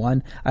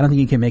 2001. I don't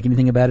think you can make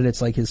anything about it.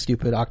 It's like his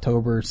stupid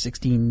October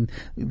 16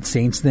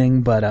 Saints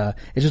thing, but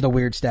it's just a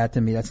weird stat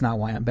to me. That's not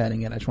why I'm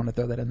betting it. I just want to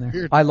throw that in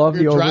there. I love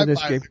the over in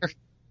this game.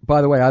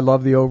 By the way, I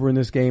love the over in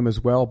this game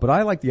as well, but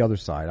I like the other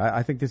side.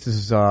 I think this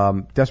is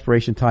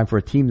desperation time for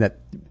a team that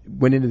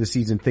went into the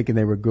season thinking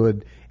they were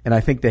good, and I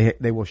think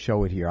they will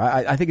show it here.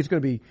 I think it's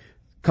going to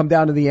come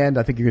down to the end.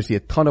 I think you're going to see a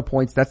ton of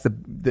points. That's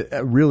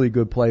a really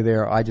good play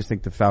there. I just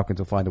think the Falcons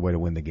will find a way to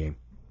win the game.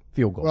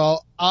 Field goal.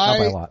 Well,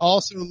 I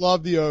also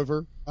love the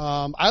over.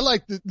 I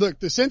like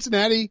the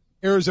Cincinnati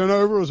Arizona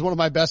over was one of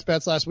my best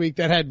bets last week.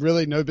 That had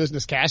really no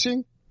business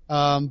cashing.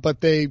 But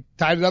they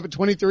tied it up at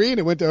 23 and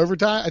it went to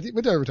overtime. I think it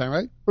went to overtime,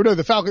 right? Or no,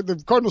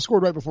 the Cardinals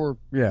scored right before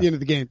the end of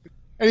the game.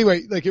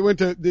 Anyway, they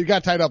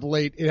got tied up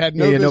late. It had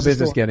no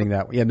business getting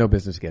that one. Yeah, no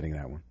business getting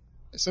that one.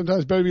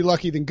 Sometimes better be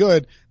lucky than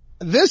good.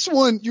 This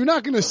one, you're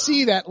not going to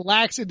see that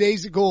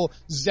lackadaisical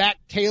Zach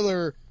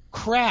Taylor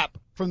crap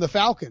from the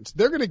Falcons.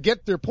 They're going to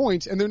get their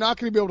points and they're not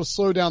going to be able to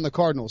slow down the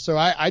Cardinals. So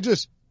I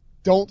just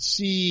don't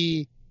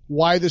see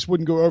why this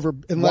wouldn't go over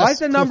unless. Why is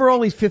the number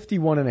only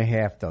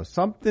 51.5 though?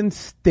 Something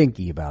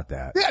stinky about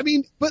that. Yeah, I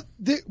mean, but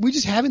we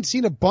just haven't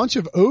seen a bunch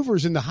of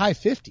overs in the high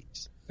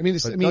 50s.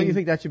 Don't you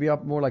think that should be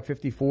up more like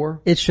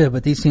 54? It should,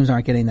 but these teams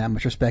aren't getting that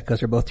much respect because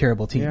they're both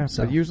terrible teams. Yeah,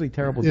 so. But usually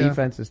terrible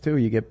defenses too.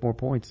 You get more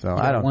points. So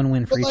I don't. One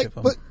win for each of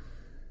them.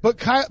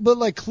 But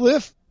like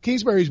Cliff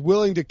Kingsbury's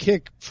willing to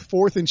kick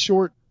 4th and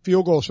short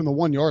field goals from the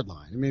 1 yard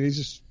line. I mean, he's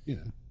just,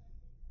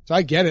 so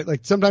I get it.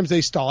 Like sometimes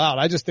they stall out.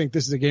 I just think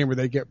this is a game where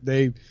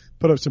they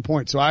put up some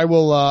points. So I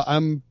will,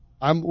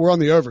 we're on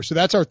the over. So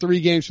that's our 3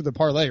 games for the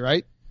parlay,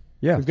 right?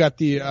 Yeah. We've got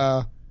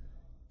the,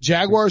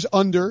 Jaguars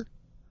under,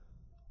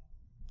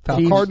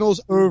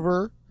 Cardinals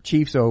over,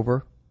 Chiefs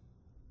over.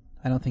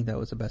 I don't think that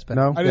was the best bet.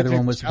 No, the other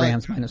one was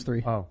Rams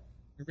 -3. Oh.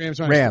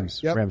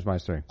 Rams. Yep. Rams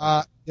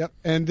 -3. Yep.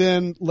 And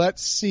then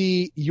let's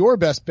see your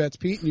best bets,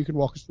 Pete, and you can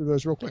walk us through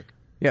those real quick.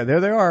 Yeah, there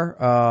they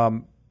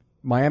are.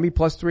 Miami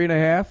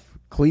 +3.5,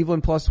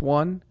 Cleveland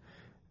 +1,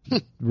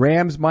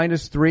 Rams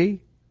 -3,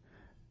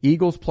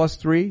 Eagles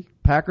 +3,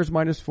 Packers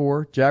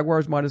 -4,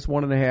 Jaguars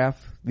 -1.5,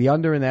 the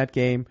under in that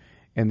game,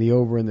 and the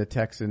over in the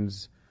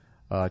Texans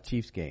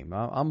Chiefs game.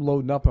 I'm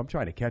loading up. I'm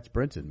trying to catch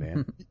Brinson,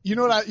 man. You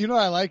know what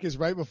I like is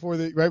right before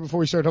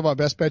we start talking about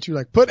best bets, you're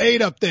like, put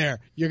 8 up there.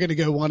 You're going to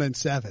go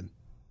 1-7.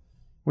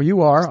 Well,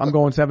 you are. I'm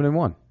going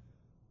 7-1.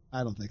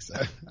 I don't think so.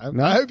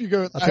 No? I hope you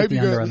go. I'll take the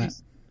under on that.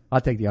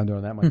 I'll take the under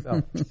on that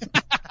myself.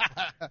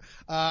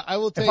 I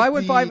will take if I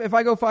win if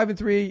I go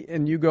 5-3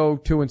 and you go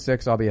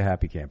 2-6, I'll be a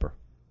happy camper.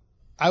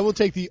 I will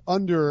take the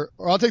under,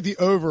 or I'll take the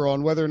over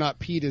on whether or not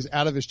Pete is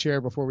out of his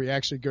chair before we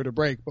actually go to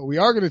break. But we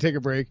are going to take a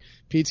break.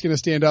 Pete's going to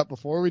stand up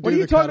before we do. What are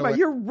you the talking cutaway. about?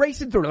 You're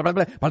racing through. Blah, blah,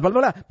 blah, blah, blah,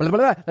 blah, blah,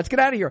 blah. Let's get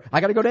out of here. I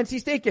got to go to NC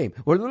State game.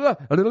 Blah, blah,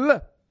 blah, blah, blah.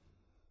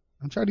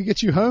 I'm trying to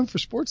get you home for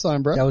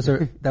Sportsline, bro.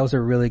 That was a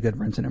really good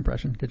Brinson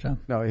impression. Good job.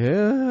 No,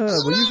 yeah.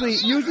 Well, usually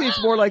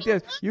it's more like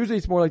this.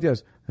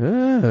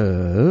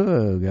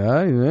 Oh,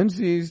 guys,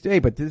 NC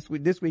State. But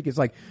this week it's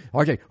like,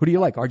 RJ, who do you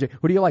like? RJ,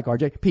 who do you like?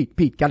 RJ,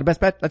 Pete, got a best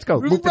bet? Let's go.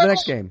 Move to the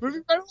next game.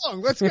 Moving right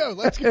along. Let's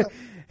go.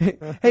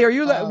 Hey, are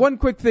you, one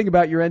quick thing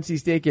about your NC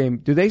State game.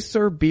 Do they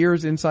serve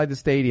beers inside the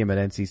stadium at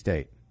NC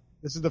State?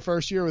 This is the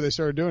first year where they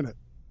started doing it.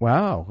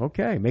 Wow.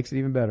 Okay. Makes it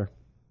even better.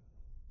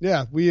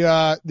 Yeah, we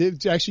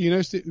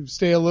actually,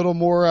 stay a little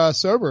more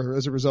sober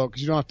as a result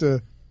because you don't have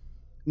to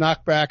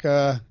knock back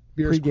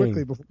beers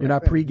quickly before. You're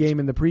not pre-game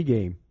in the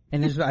pre-game.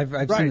 And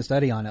I've seen a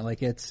study on it.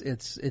 Like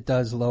it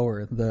does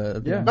lower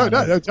the yeah. No,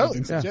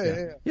 totally.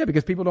 Yeah,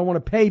 because people don't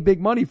want to pay big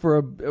money for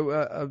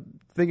a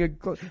thing of.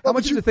 How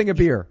much is a thing of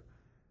beer?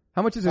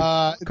 How much is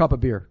a cup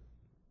of beer?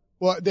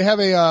 Well, they have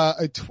a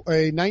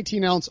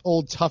 19-ounce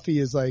Old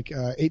Tuffy is like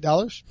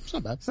 $8. It's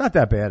not bad. It's not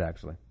that bad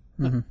actually.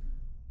 Mm-hmm.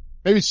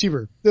 Maybe it's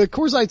cheaper. The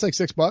Coors Light's like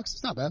 $6.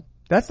 It's not bad.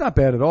 That's not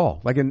bad at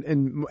all. Like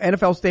in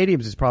NFL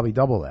stadiums, it's probably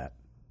double that.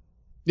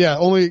 Yeah,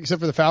 only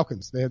except for the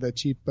Falcons. They have that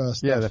cheap stuff.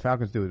 Yeah, the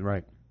Falcons do it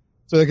right.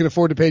 So they can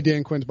afford to pay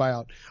Dan Quinn's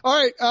buyout. All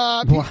right,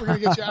 Pete, we're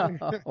going to get you out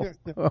of here.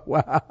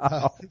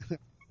 Wow.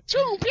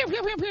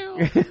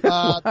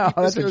 Wow,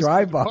 that's a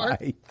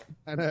drive-by.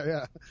 I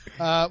know,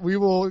 yeah. We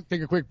will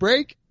take a quick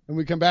break. When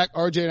we come back,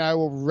 RJ and I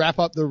will wrap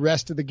up the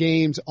rest of the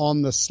games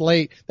on the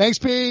slate. Thanks,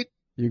 Pete.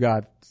 You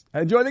got it.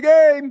 Enjoy the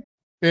game.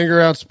 Being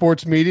around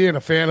sports media and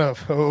a fan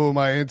of,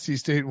 my NC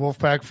State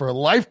Wolfpack for a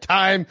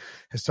lifetime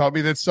has taught me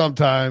that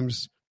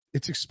sometimes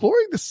it's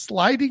exploring the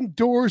sliding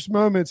doors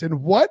moments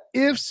and what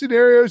if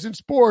scenarios in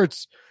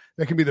sports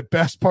that can be the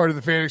best part of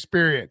the fan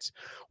experience.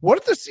 What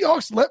if the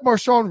Seahawks let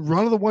Marshawn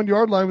run to the 1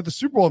 yard line with the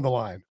Super Bowl on the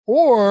line?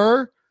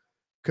 Or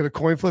could a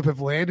coin flip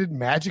have landed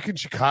Magic in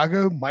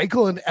Chicago,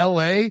 Michael in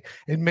LA,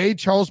 and made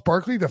Charles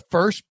Barkley the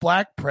first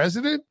black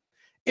president?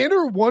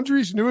 Enter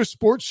Wondery's newest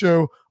sports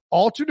show,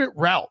 Alternate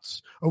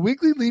Routes, a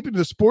weekly leap into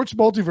the sports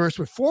multiverse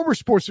with former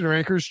SportsCenter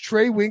anchors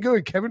Trey Wingo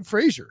and Kevin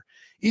Frazier.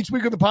 Each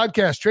week on the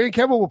podcast, Trey and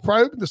Kevin will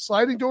pry open the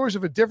sliding doors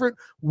of a different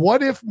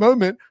what-if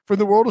moment from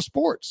the world of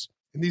sports.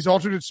 In these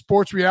alternate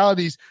sports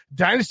realities,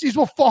 dynasties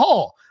will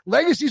fall,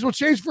 legacies will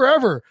change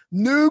forever,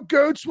 new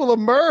GOATs will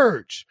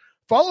emerge.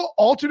 Follow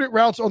Alternate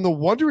Routes on the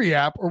Wondery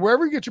app or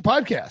wherever you get your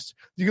podcasts.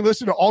 You can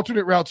listen to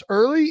Alternate Routes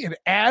early and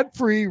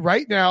ad-free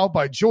right now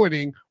by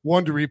joining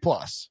Wondery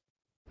Plus.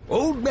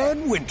 Old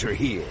Man Winter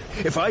here.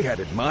 If I had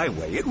it my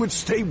way, it would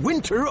stay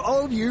winter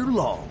all year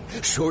long.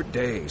 Short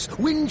days,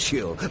 wind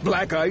chill,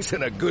 black ice,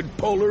 and a good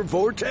polar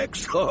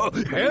vortex. Oh,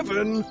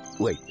 heaven.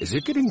 Wait, is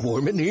it getting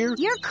warm in here?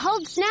 Your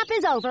cold snap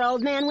is over,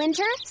 Old Man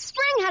Winter.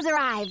 Spring has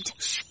arrived.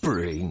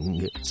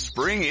 Spring.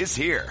 Spring is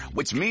here,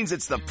 which means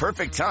it's the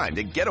perfect time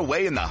to get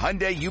away in the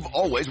Hyundai you've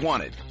always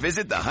wanted.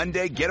 Visit the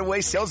Hyundai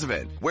Getaway Sales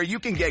Event, where you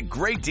can get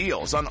great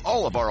deals on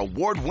all of our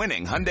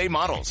award-winning Hyundai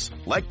models,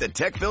 like the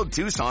tech-filled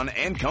Tucson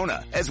and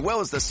Kona, as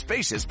well as the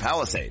spacious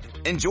Palisade.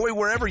 Enjoy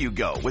wherever you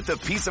go with the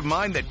peace of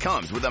mind that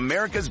comes with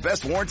America's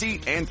best warranty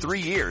and 3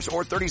 years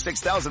or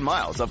 36,000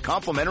 miles of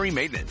complimentary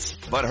maintenance.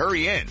 But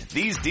hurry in,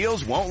 these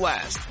deals won't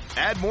last.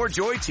 Add more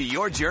joy to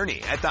your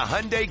journey at the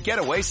Hyundai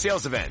Getaway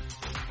Sales Event.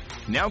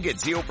 Now get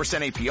 0%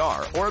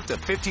 APR or up to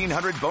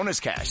 $1,500 bonus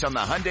cash on the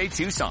Hyundai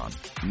Tucson.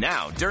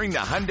 Now during the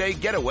Hyundai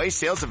Getaway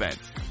Sales Event.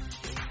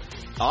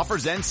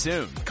 Offers end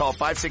soon. Call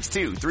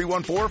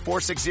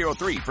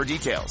 562-314-4603 for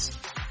details.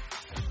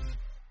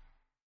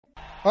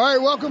 All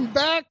right, welcome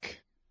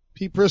back.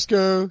 Pete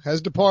Prisco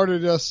has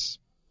departed us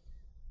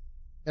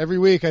every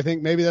week. I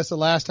think maybe that's the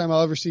last time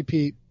I'll ever see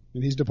Pete,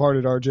 and he's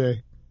departed,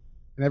 RJ.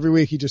 And every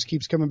week he just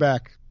keeps coming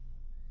back.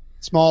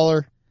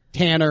 Smaller,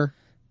 tanner,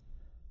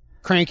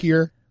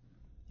 crankier.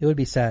 It would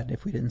be sad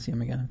if we didn't see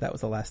him again, if that was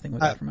the last thing we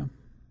got from him.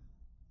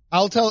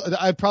 I don't know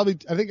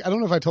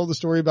if I told the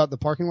story about the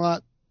parking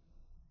lot.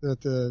 I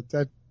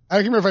can't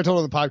remember if I told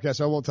it on the podcast,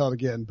 so I won't tell it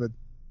again. But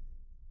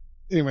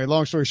anyway,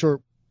 long story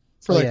short,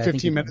 for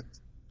 15 minutes.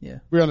 Yeah.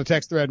 We were on a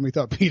text thread and we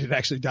thought Pete had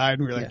actually died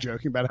and we were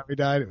joking about how he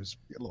died. It was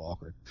a little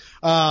awkward.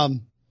 I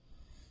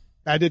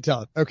did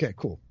tell it. Okay,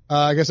 cool.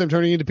 I guess I'm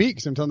turning into Pete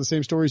because I'm telling the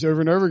same stories over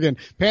and over again.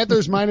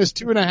 Panthers minus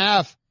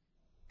 2.5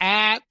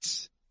 at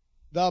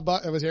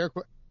the, it was air,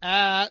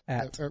 at,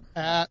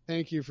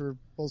 thank you for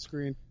full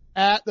screen.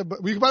 By the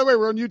way,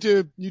 we're on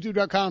YouTube,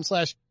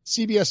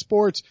 youtube.com/CBS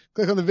Sports.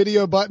 Click on the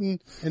video button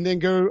and then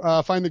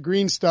go, find the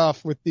green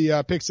stuff with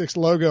the, Pick Six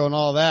logo and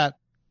all that.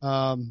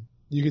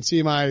 You can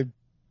see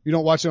you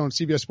don't watch it on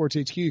CBS Sports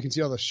HQ. You can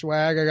see all the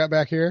swag I got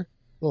back here.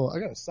 I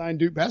got a signed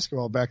Duke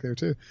basketball back there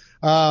too.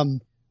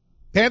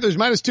 Panthers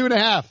minus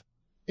 2.5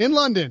 in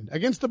London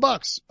against the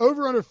Bucks.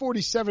 Over under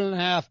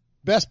 47.5.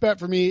 Best bet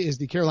for me is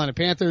the Carolina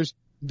Panthers.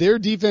 their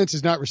defense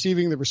is not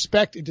receiving the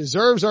respect it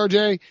deserves,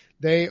 RJ.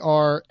 They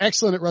are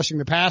excellent at rushing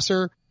the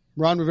passer.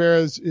 Ron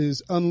Rivera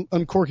is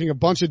uncorking a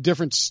bunch of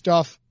different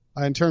stuff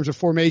in terms of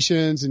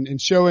formations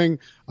and showing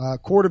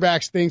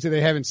quarterbacks things that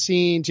they haven't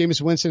seen. Jameis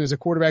Winston is a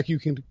quarterback you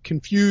can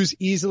confuse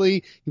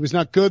easily. He was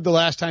not good the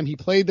last time he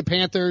played the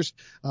Panthers.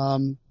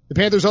 The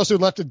Panthers also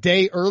left a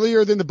day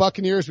earlier than the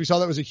Buccaneers. We saw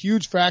that was a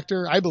huge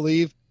factor, I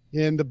believe,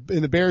 in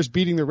the Bears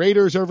beating the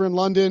Raiders over in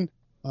London.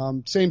 I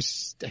think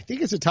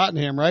it's at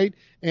Tottenham, right?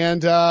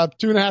 And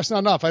 2.5's not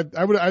enough. I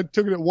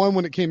took it at 1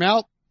 when it came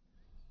out.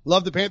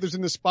 Love the Panthers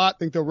in the spot.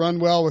 Think they'll run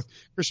well with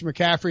Christian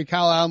McCaffrey.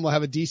 Kyle Allen will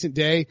have a decent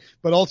day,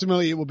 but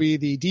ultimately it will be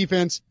the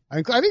defense.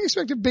 I think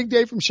expect a big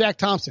day from Shaq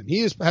Thompson.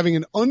 He is having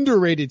an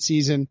underrated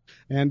season,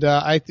 and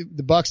I think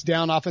the Bucs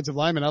down offensive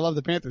lineman. I love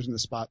the Panthers in the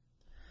spot.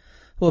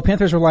 Well,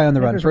 Panthers rely on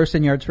the run. First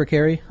in yards per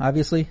carry,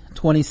 obviously.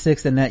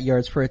 26th in net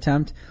yards per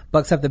attempt.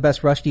 Bucks have the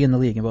best rush D in the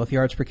league in both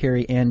yards per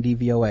carry and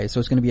DVOA. So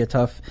it's going to be a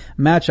tough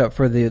matchup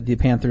for the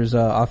Panthers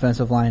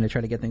offensive line to try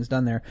to get things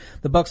done there.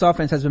 The Bucks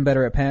offense has been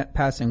better at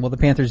passing. Well, the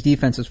Panthers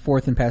defense is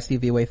 4th in pass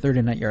DVOA, 3rd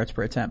in net yards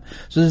per attempt.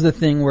 So this is the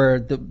thing where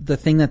the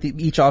thing that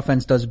each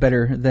offense does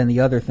better than the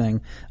other thing,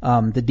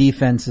 the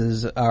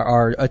defenses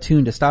are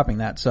attuned to stopping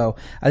that. So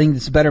I think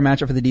it's a better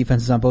matchup for the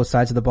defenses on both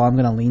sides of the ball. I'm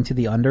going to lean to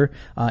the under.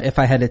 If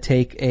I had to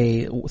take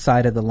a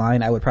side of the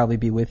line, I would probably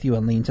be with you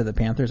and lean to the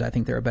Panthers. I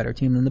think they're a better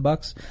team than the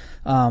Bucks.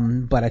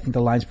 But I think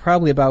the line's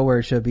probably about where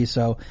it should be,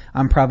 so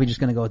I'm probably just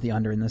going to go with the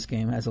under in this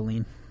game as a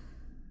lean.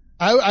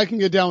 I can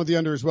get down with the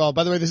under as well.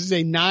 By the way, this is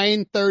a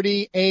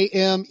 9:30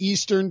 a.m.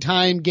 Eastern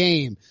time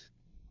game.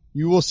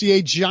 You will see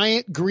a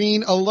giant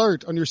green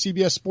alert on your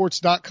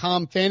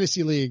CBSSports.com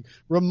fantasy league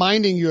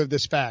reminding you of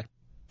this fact.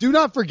 Do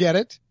not forget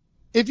it.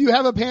 If you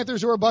have a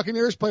Panthers or a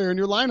Buccaneers player in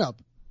your lineup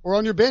or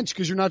on your bench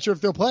because you're not sure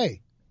if they'll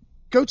play,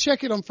 go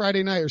check it on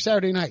Friday night or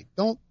Saturday night.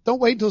 Don't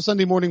wait until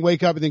Sunday morning,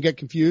 wake up and then get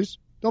confused.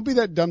 Don't be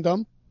that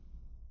dumb.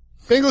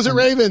 Bengals at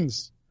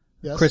Ravens.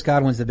 Yes. Chris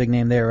Godwin's the big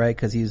name there, right?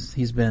 Cause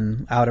he's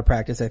been out of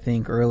practice, I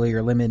think, early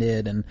or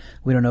limited, and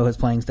we don't know his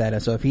playing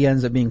status. So if he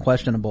ends up being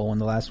questionable when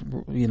the last,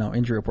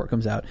 injury report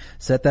comes out,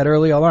 set that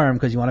early alarm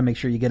because you want to make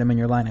sure you get him in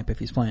your lineup if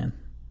he's playing.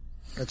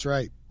 That's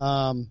right.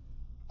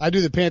 I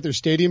do the Panthers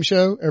Stadium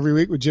show every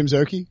week with Jim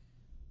Zoki.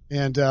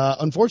 And,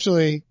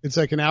 unfortunately, it's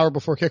like an hour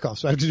before kickoff,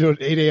 so I have to do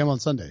it at 8 a.m. on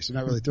Sunday, so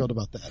not really thrilled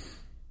about that.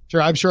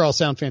 I'm sure I'll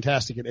sound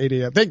fantastic at 8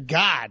 a.m. Thank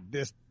God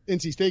this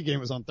NC State game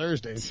was on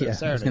Thursday instead of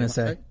Saturday. I was going to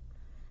say. Right?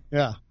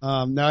 Yeah.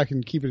 Now I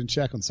can keep it in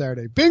check on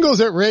Saturday.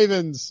 Bengals at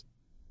Ravens.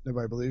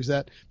 Nobody believes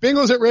that.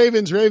 Bengals at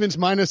Ravens. Ravens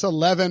minus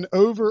 11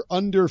 over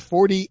under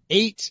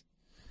 48.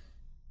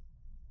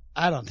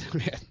 I don't know,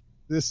 man.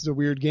 This is a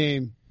weird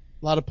game.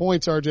 A lot of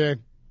points, RJ.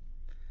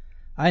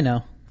 I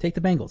know. Take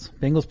the Bengals.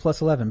 Bengals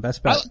plus 11.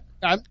 Best bet.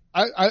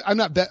 I'm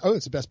not bet. Oh,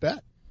 it's the best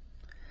bet.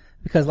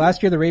 Because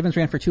last year the Ravens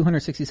ran for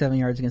 267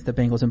 yards against the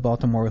Bengals in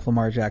Baltimore with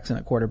Lamar Jackson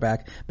at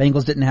quarterback.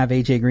 Bengals didn't have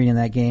A.J. Green in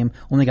that game.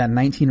 Only got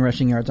 19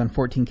 rushing yards on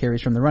 14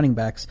 carries from the running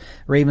backs.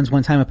 Ravens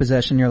won time of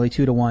possession nearly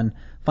 2-1.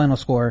 Final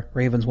score,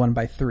 Ravens won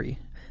by 3.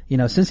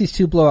 Since these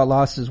 2 blowout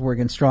losses were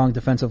against strong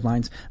defensive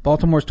lines,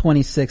 Baltimore's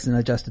 26th in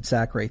adjusted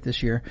sack rate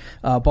this year.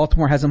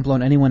 Baltimore hasn't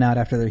blown anyone out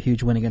after their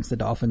huge win against the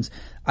Dolphins.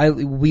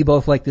 We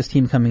both like this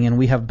team coming in.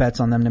 We have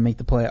bets on them to make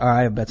the play, or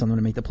I have bets on them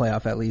to make the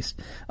playoff at least.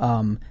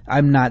 I'm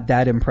not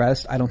that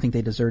impressed. I don't think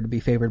they deserve to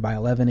be favored by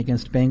 11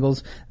 against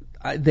Bengals.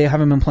 They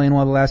haven't been playing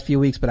well the last few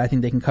weeks, but I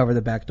think they can cover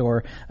the back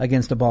door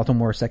against a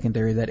Baltimore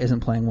secondary that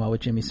isn't playing well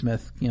with Jimmy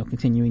Smith,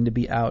 continuing to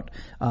be out.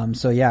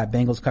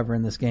 Bengals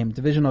covering this game.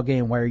 Divisional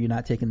game. Why are you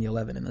not taking the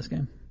 11 in this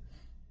game?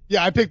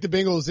 Yeah, I picked the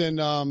Bengals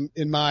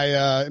in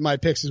my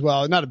picks as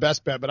well. Not a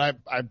best bet, but I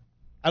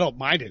don't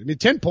mind it.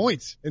 10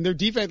 points and their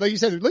defense, like you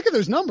said, look at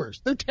those numbers.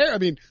 They're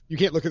terrible. You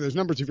can't look at those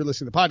numbers if you're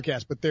listening to the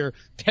podcast, but they're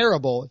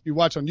terrible. If you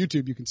watch on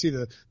YouTube, you can see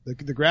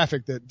the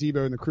graphic that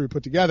Debo and the crew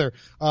put together.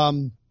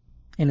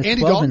 And it's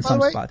Andy 12 Dalton, in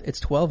some spots. It's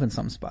 12 in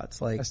some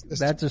spots. Like,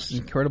 that's just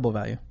incredible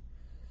value.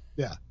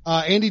 Yeah.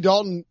 Andy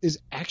Dalton is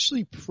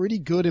actually pretty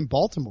good in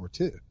Baltimore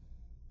too.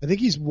 I think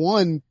he's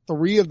won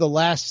 3 of the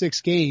last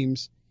 6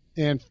 games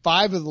and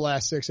 5 of the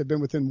last 6 have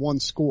been within 1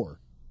 score.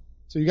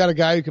 So you got a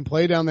guy who can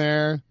play down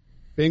there.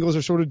 Bengals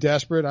are sort of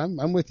desperate.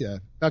 I'm with you.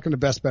 Not going to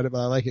best bet it, but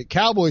I like it.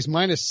 Cowboys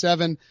minus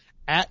 7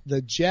 at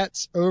the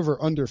Jets over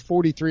under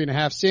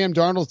 43.5. Sam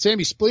Darnold,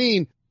 Sammy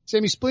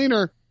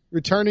Spleener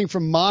returning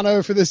from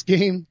mono for this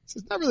game.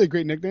 It's not really a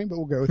great nickname, but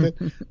we'll go with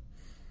it.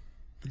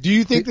 Do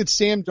you think that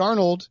Sam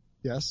Darnold,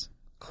 yes?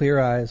 Clear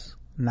eyes,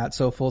 not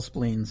so full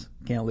spleens,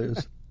 can't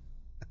lose.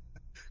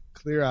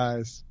 Clear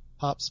eyes,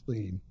 pop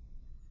spleen,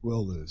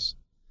 will lose.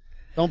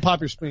 Don't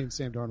pop your spleen,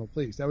 Sam Darnold,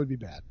 please. That would be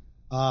bad.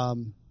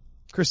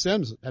 Chris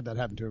Sims had that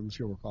happen to him, if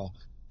you'll recall.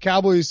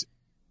 Cowboys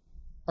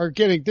are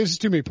this is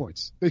too many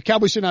points. The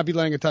Cowboys should not be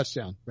laying a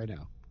touchdown right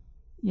now.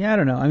 Yeah, I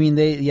don't know. I mean,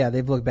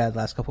 they've looked bad the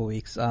last couple of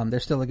weeks. They're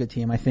still a good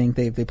team. I think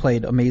they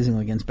played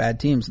amazingly against bad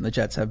teams, and the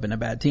Jets have been a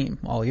bad team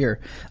all year.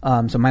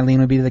 So my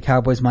lean would be to the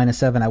Cowboys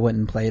 -7. I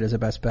wouldn't play it as a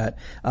best bet.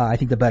 I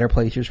think the better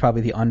play here is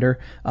probably the under.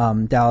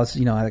 Dallas,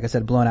 like I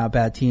said, blowing out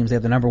bad teams. They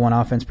have the number 1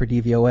 offense per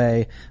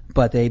DVOA,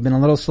 but they've been a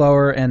little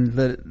slower and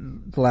the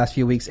last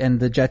few weeks,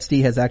 and the Jets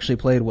D has actually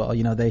played well.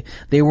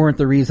 They weren't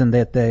the reason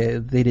that they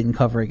didn't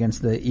cover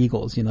against the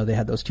Eagles. They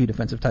had those 2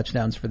 defensive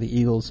touchdowns for the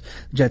Eagles.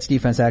 Jets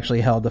defense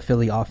actually held the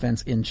Philly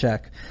offense in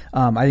check.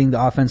 I think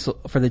the offense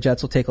for the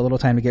Jets will take a little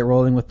time to get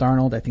rolling with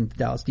Darnold. I think the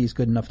Dallas D is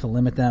good enough to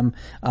limit them.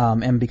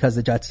 And because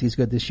the Jets D is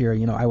good this year,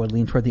 I would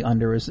lean toward the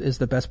under is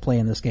the best play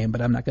in this game,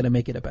 but I'm not going to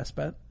make it a best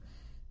bet.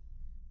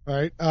 All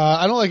right.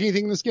 I don't like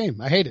anything in this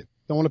game. I hate it.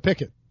 Don't want to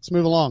pick it. Let's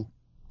move along.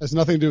 Has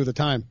nothing to do with the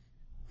time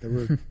that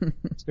we're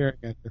staring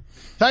at.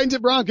 Titans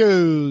at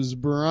Broncos.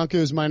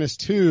 Broncos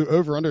 -2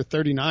 over under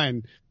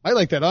 39. I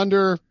like that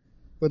under.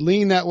 Would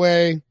lean that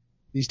way.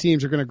 These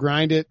teams are going to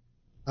grind it.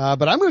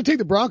 But I'm going to take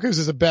the Broncos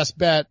as a best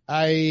bet.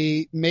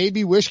 I may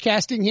be wish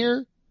casting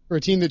here for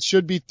a team that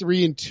should be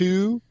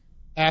 3-2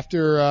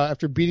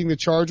 after beating the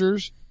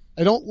Chargers.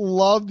 I don't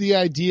love the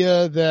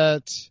idea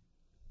that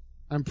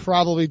I'm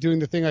probably doing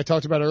the thing I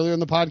talked about earlier in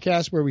the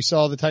podcast where we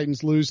saw the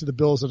Titans lose to the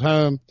Bills at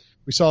home.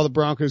 We saw the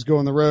Broncos go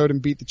on the road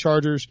and beat the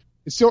Chargers.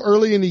 It's still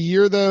early in the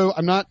year though.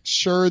 I'm not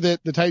sure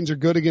that the Titans are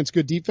good against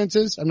good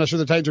defenses. I'm not sure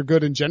the Titans are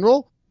good in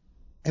general.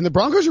 And the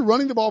Broncos are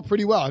running the ball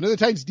pretty well. I know the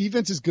Titans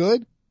defense is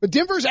good, but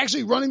Denver's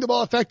actually running the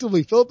ball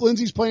effectively. Phillip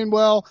Lindsay's playing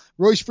well.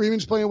 Royce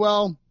Freeman's playing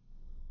well.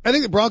 I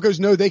think the Broncos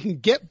know they can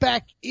get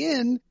back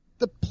in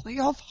the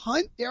playoff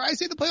hunt. Dare I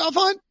say the playoff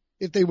hunt?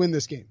 If they win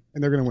this game,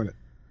 and they're going to win it.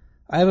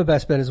 I have a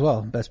best bet as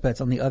well. Best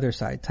bet's on the other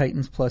side.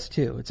 Titans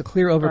 +2. It's a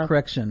clear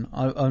overcorrection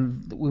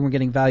on when we're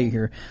getting value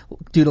here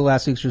due to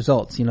last week's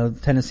results.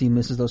 Tennessee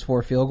misses those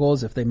 4 field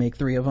goals. If they make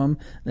 3 of them,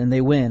 then they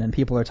win, and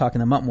people are talking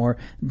them up more.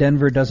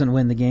 Denver doesn't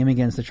win the game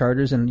against the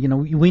Chargers, and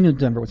we knew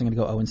Denver wasn't going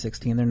to go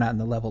 0-16. They're not in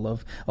the level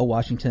of a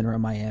Washington or a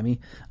Miami.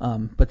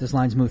 But this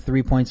line's moved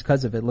 3 points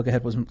because of it. Look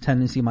ahead was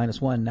Tennessee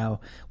 -1. Now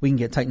we can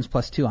get Titans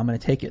 +2. I'm going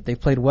to take it. They've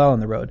played well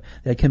on the road.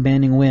 They had a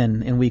commanding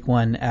win in week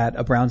 1 at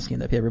a Browns team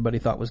that everybody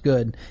thought was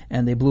good,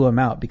 and they blew them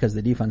out because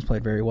the defense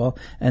played very well.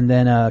 And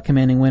then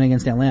commanding win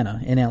against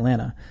Atlanta in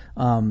Atlanta.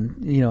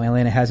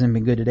 Atlanta hasn't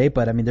been good today,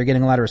 but I mean they're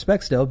getting a lot of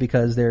respect still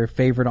because they're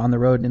favored on the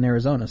road in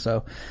Arizona.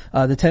 So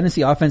the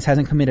Tennessee offense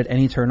hasn't committed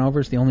any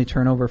turnovers. The only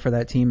turnover for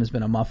that team has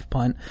been a muff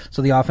punt.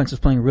 So the offense is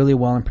playing really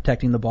well in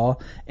protecting the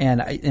ball.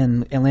 And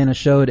Atlanta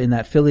showed in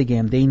that Philly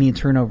game they need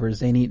turnovers.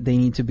 They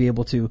need to be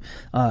able to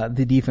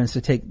the defense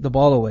to take the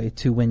ball away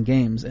to win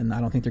games. And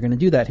I don't think they're going to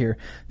do that here.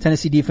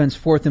 Tennessee defense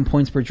 4th in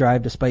points per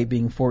drive despite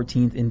being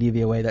 14th in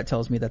DVOA. That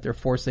tells me that they're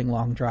forcing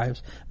long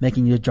drives,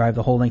 making you drive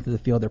the whole length of the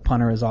field. Their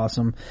punter is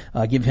awesome.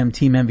 Give him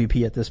team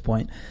MVP at this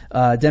point.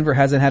 Denver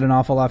hasn't had an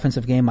awful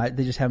offensive game.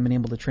 They just haven't been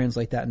able to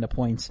translate that into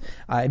points.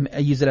 I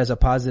used it as a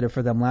positive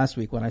for them last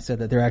week when I said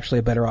that they're actually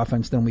a better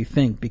offense than we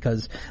think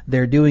because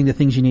they're doing the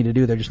things you need to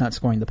do. They're just not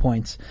scoring the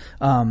points.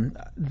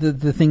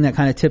 The thing that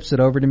kind of tips it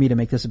over to me to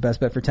make this a best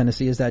bet for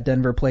Tennessee is that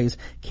Denver plays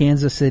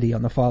Kansas City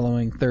on the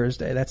following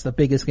Thursday. That's the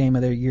biggest game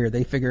of their year.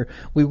 They figure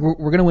we're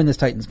going to win this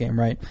Titans game,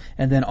 right?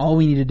 And then all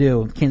we need to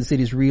do, Kansas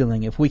City's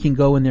reeling. If we can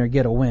go in there and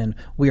get a win,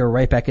 we are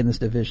right back in this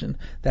division.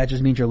 That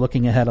just means you're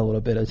looking ahead a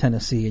little bit of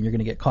Tennessee and you're going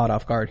to get caught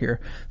off guard here.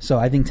 So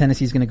I think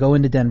Tennessee's going to go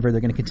into Denver.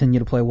 They're going to continue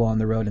to play well on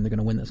the road and they're going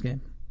to win this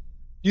game.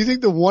 Do you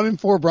think the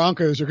 1-4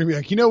 Broncos are going to be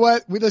like, you know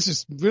what? We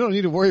don't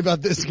need to worry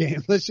about this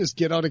game. Let's just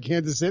get on to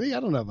Kansas City. I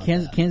don't know about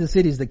that. Kansas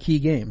City is the key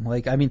game.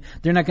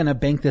 They're not going to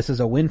bank this as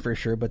a win for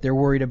sure, but they're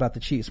worried about the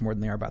Chiefs more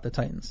than they are about the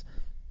Titans.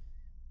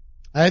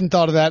 I hadn't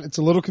thought of that. It's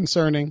a little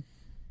concerning.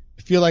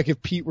 I feel like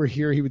if Pete were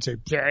here, he would say,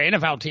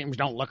 NFL teams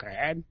don't look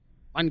ahead.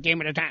 One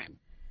game at a time.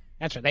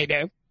 That's what they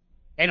do.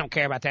 They don't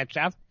care about that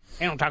stuff.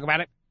 They don't talk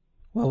about it.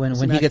 Well,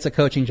 when he gets a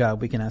coaching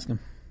job, we can ask him.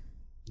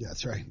 Yeah,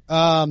 that's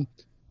right.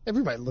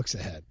 Everybody looks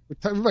ahead.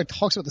 Everybody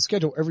talks about the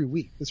schedule every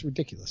week. It's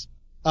ridiculous.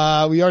 We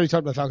already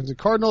talked about Falcons and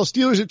Cardinals.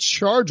 Steelers at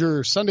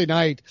Chargers Sunday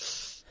night.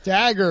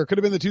 Dagger could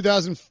have been the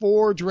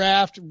 2004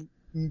 draft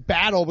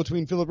battle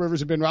between Phillip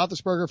Rivers and Ben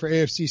Roethlisberger for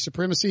AFC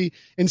supremacy.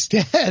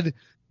 Instead,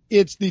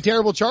 it's the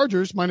terrible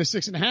Chargers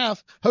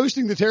 -6.5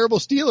 hosting the terrible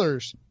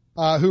Steelers,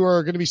 who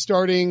are going to be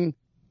starting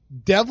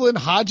Devlin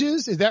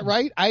Hodges. Is that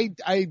right?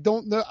 I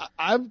don't know.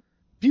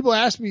 People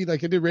ask me, I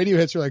did radio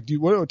hits, are like,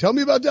 tell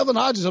me about Devlin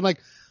Hodges. I'm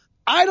like,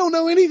 I don't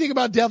know anything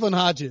about Devlin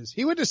Hodges.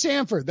 He went to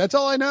Samford. That's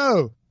all I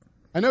know.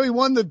 I know he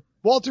won the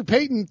Walter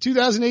Payton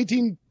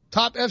 2018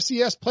 Top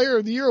FCS Player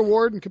of the Year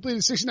award and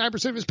completed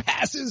 69% of his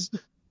passes.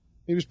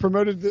 He was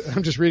promoted.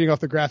 I'm just reading off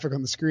the graphic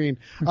on the screen.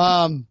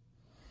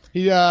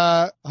 He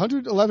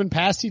 111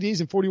 pass TDs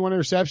and 41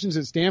 interceptions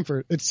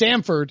at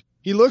Samford.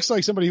 He looks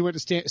like somebody who went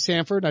to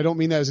Samford, and I don't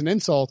mean that as an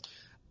insult.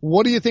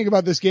 What do you think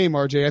about this game,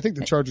 RJ? I think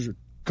the Chargers are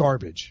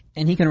garbage.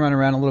 And he can run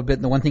around a little bit.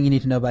 And the one thing you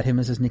need to know about him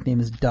is his nickname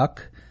is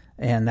Duck.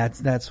 And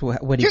that's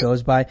what he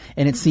goes by.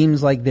 And it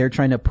seems like they're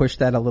trying to push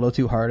that a little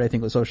too hard, I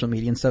think, with social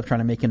media and stuff,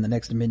 trying to make him the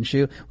next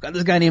Minshew. We got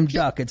this guy named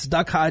Duck. It's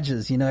Duck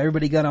Hodges.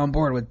 Everybody got on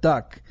board with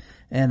Duck.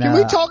 And can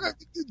we talk?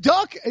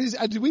 Duck is.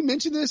 Did we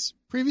mention this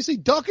previously?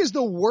 Duck is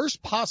the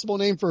worst possible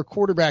name for a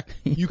quarterback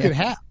you could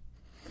have.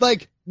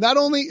 Like, not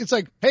only it's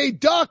like, hey,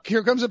 Duck,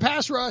 here comes a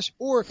pass rush,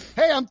 or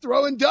hey, I'm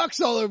throwing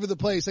ducks all over the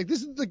place. Like,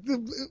 this is like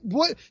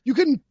what you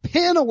couldn't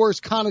pin a worse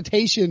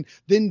connotation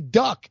than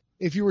Duck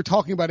if you were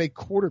talking about a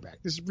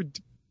quarterback. This is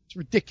it's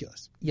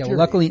ridiculous. Yeah,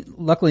 well,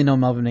 luckily no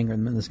Melvin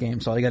Ingram in this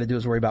game, so all you got to do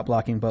is worry about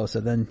blocking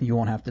Bosa. Then you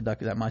won't have to duck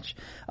that much.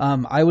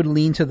 I would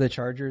lean to the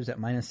Chargers at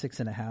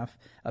 -6.5.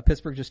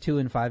 Pittsburgh just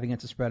 2-5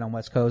 against the spread on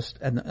West Coast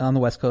and on the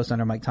West Coast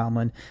under Mike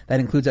Tomlin. That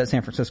includes that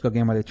San Francisco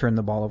game where they turned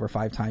the ball over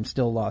 5 times,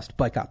 still lost,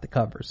 but got the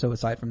cover. So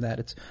aside from that,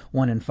 it's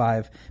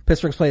 1-5.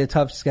 Pittsburgh's played a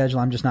tough schedule.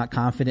 I'm just not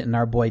confident in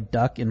our boy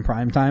Duck in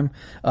prime time.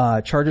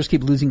 Chargers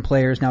keep losing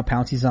players. Now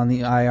Pouncey's on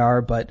the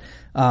IR, but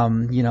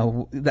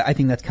I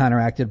think that's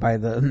counteracted by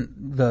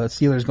the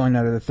Steelers going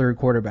out of the third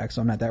quarterback,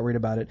 so I'm not that worried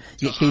about it.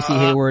 You get Casey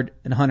Hayward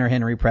and Hunter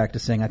Henry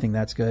practicing. I think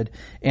that's good.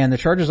 And the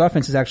Chargers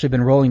offense has actually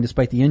been rolling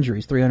despite the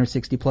injuries.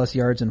 360 plus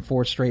yards and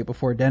 4 straight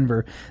before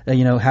Denver.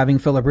 Having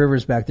Phillip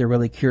Rivers back there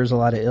really cures a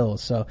lot of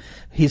ills. So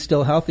he's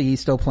still healthy. He's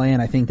still playing.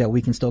 I think that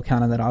we can still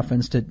count on that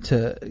offense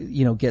to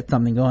get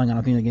something going. I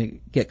don't think they're going to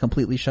get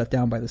completely shut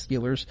down by the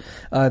Steelers.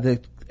 The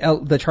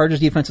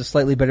Chargers defense is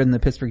slightly better than the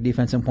Pittsburgh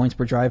defense in points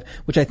per drive,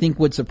 which I think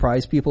would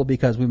surprise people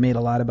because we made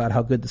a lot about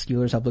how good the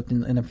Steelers have looked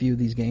in a few of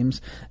these games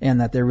and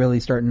that they're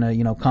really starting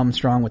to, come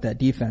strong with that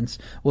defense.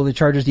 Well, the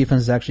Chargers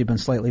defense has actually been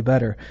slightly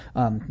better.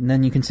 And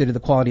then you consider the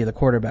quality of the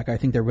quarterback. I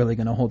think they're really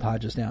going to hold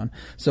Hodges down.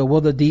 So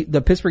will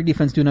the Pittsburgh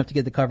defense do enough to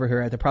get the cover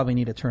here? They probably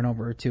need a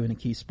turnover or 2 in a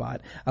key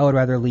spot. I would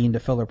rather lean to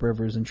Phillip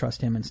Rivers and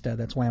trust him instead.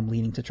 That's why I'm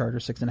leaning to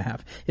Chargers 6.5.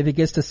 If it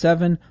gets to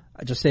 7,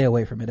 I just stay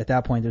away from it. At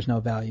that point, there's no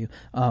value.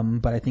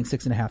 But I think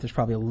 6.5, there's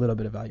probably a little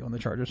bit of value on the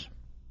Chargers.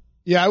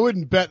 Yeah, I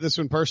wouldn't bet this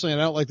one personally,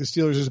 and I don't like the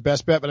Steelers as a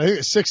best bet, but I think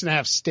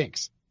 6.5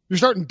 stinks. You're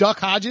starting Duck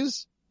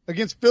Hodges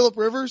against Phillip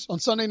Rivers on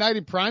Sunday night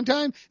in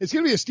primetime. It's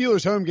going to be a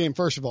Steelers home game,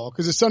 first of all,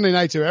 because it's Sunday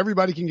night, so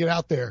everybody can get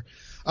out there.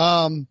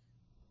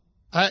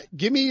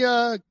 Give me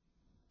Duck.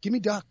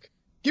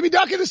 Give me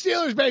Duck and the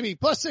Steelers, baby.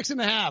 Plus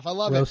 6.5. I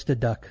love Roasted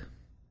duck.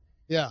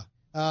 Yeah.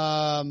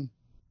 I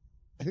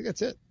think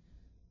that's it.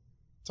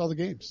 That's all the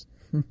games.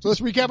 So let's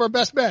recap our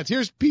best bets.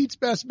 Here's Pete's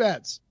best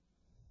bets.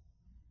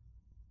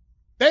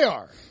 They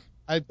are.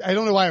 I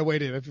don't know why I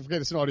waited. I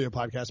forget it's an audio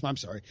podcast. I'm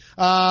sorry.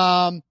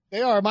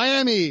 They are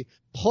Miami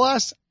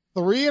plus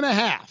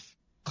 3.5.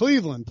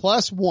 Cleveland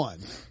plus 1.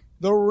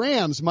 The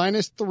Rams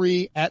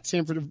 -3 at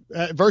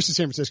versus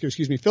San Francisco,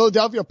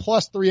 Philadelphia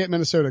plus 3 at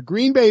Minnesota.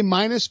 Green Bay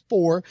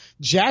 -4.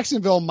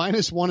 Jacksonville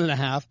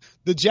 -1.5.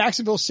 The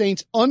Jacksonville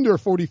Saints under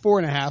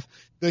 44.5.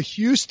 The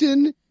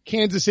Houston,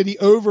 Kansas City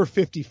over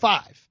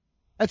 55.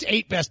 That's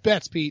 8 best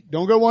bets, Pete.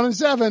 Don't go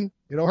 1-7.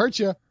 It'll hurt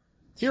you.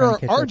 Here are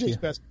RJ's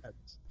best bets.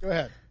 Go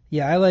ahead.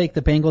 Yeah, I like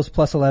the Bengals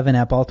plus 11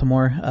 at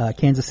Baltimore,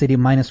 Kansas City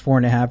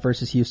 -4.5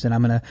 versus Houston.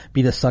 I'm going to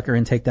be the sucker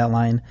and take that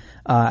line.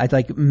 I'd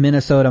like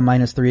Minnesota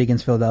 -3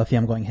 against Philadelphia.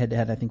 I'm going head to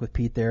head, I think, with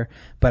Pete there.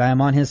 But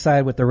I'm on his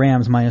side with the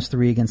Rams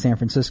 -3 against San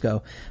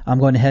Francisco. I'm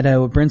going head to head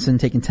with Brinson,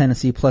 taking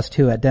Tennessee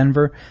 +2 at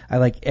Denver. I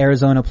like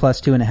Arizona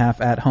 +2.5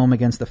 at home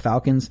against the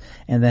Falcons.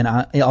 And then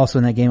also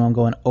in that game, I'm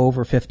going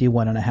over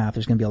 51.5.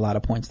 There's going to be a lot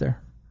of points there.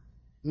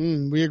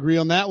 We agree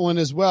on that one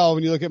as well.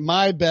 When you look at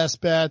my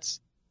best bets,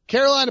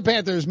 Carolina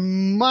Panthers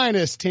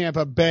minus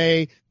Tampa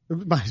Bay.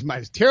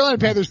 Carolina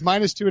Panthers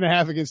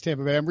 -2.5 against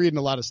Tampa Bay. I'm reading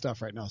a lot of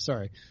stuff right now.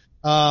 Sorry.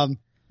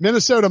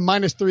 Minnesota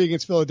 -3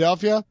 against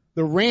Philadelphia.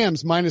 The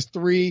Rams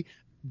 -3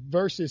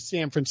 versus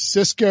San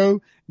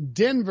Francisco.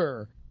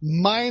 Denver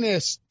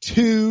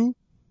 -2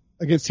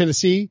 against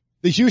Tennessee.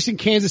 The Houston,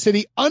 Kansas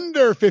City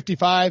under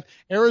 55.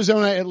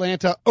 Arizona,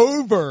 Atlanta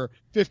over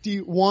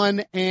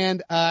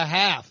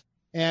 51.5.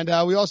 And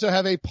we also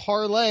have a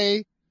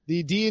parlay,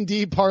 the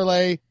D&D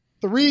parlay.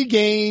 3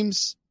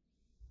 games.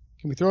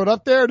 Can we throw it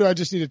up there, or do I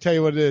just need to tell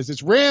you what it is?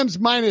 It's Rams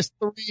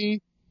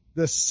 -3,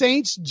 the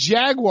Saints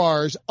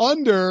Jaguars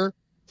under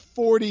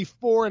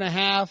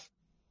 44.5,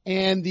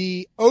 and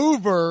the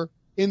over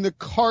in the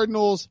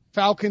Cardinals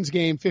Falcons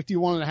game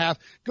 51.5.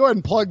 Go ahead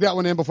and plug that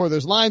one in before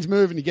those lines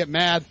move and you get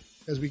mad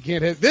because we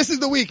can't hit. This is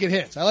the week it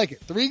hits. I like it.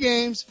 3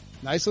 games.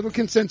 Nice little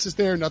consensus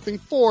there. Nothing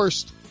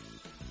forced.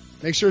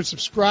 Make sure to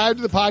subscribe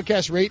to the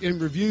podcast, rate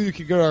and review. You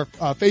can go to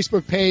our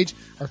Facebook page,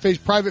 our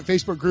private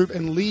Facebook group,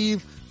 and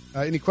leave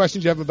any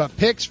questions you have about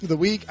picks for the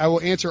week. I will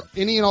answer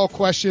any and all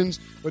questions,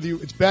 whether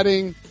it's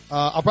betting.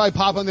 I'll probably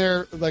pop on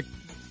there,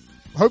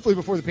 hopefully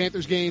before the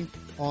Panthers game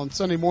on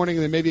Sunday morning,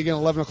 and then maybe again at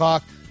 11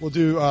 o'clock. We'll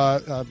do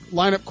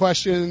lineup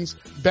questions,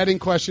 betting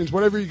questions,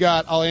 whatever you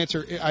got. I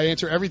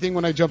answer everything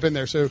when I jump in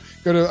there. So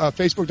go to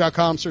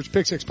Facebook.com, search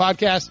Pick Six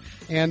Podcast,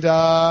 and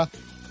talk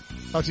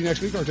to you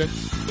next week, RJ.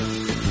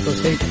 Go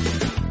State.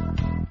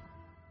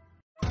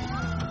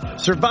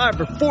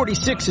 Survivor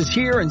 46 is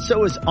here, and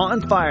so is On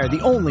Fire,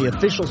 the only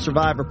official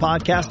Survivor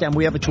podcast, and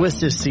we have a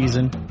twist this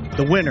season.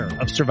 The winner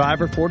of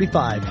Survivor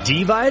 45,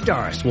 Dee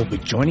Valladares, will be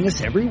joining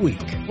us every week.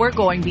 We're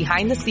going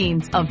behind the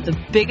scenes of the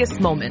biggest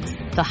moments,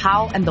 the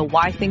how and the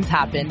why things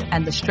happen,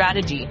 and the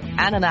strategy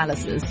and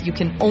analysis you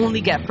can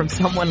only get from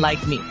someone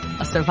like me,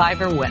 a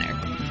Survivor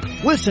winner.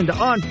 Listen to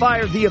On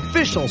Fire, the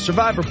official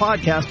Survivor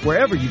podcast,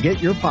 wherever you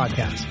get your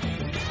podcasts.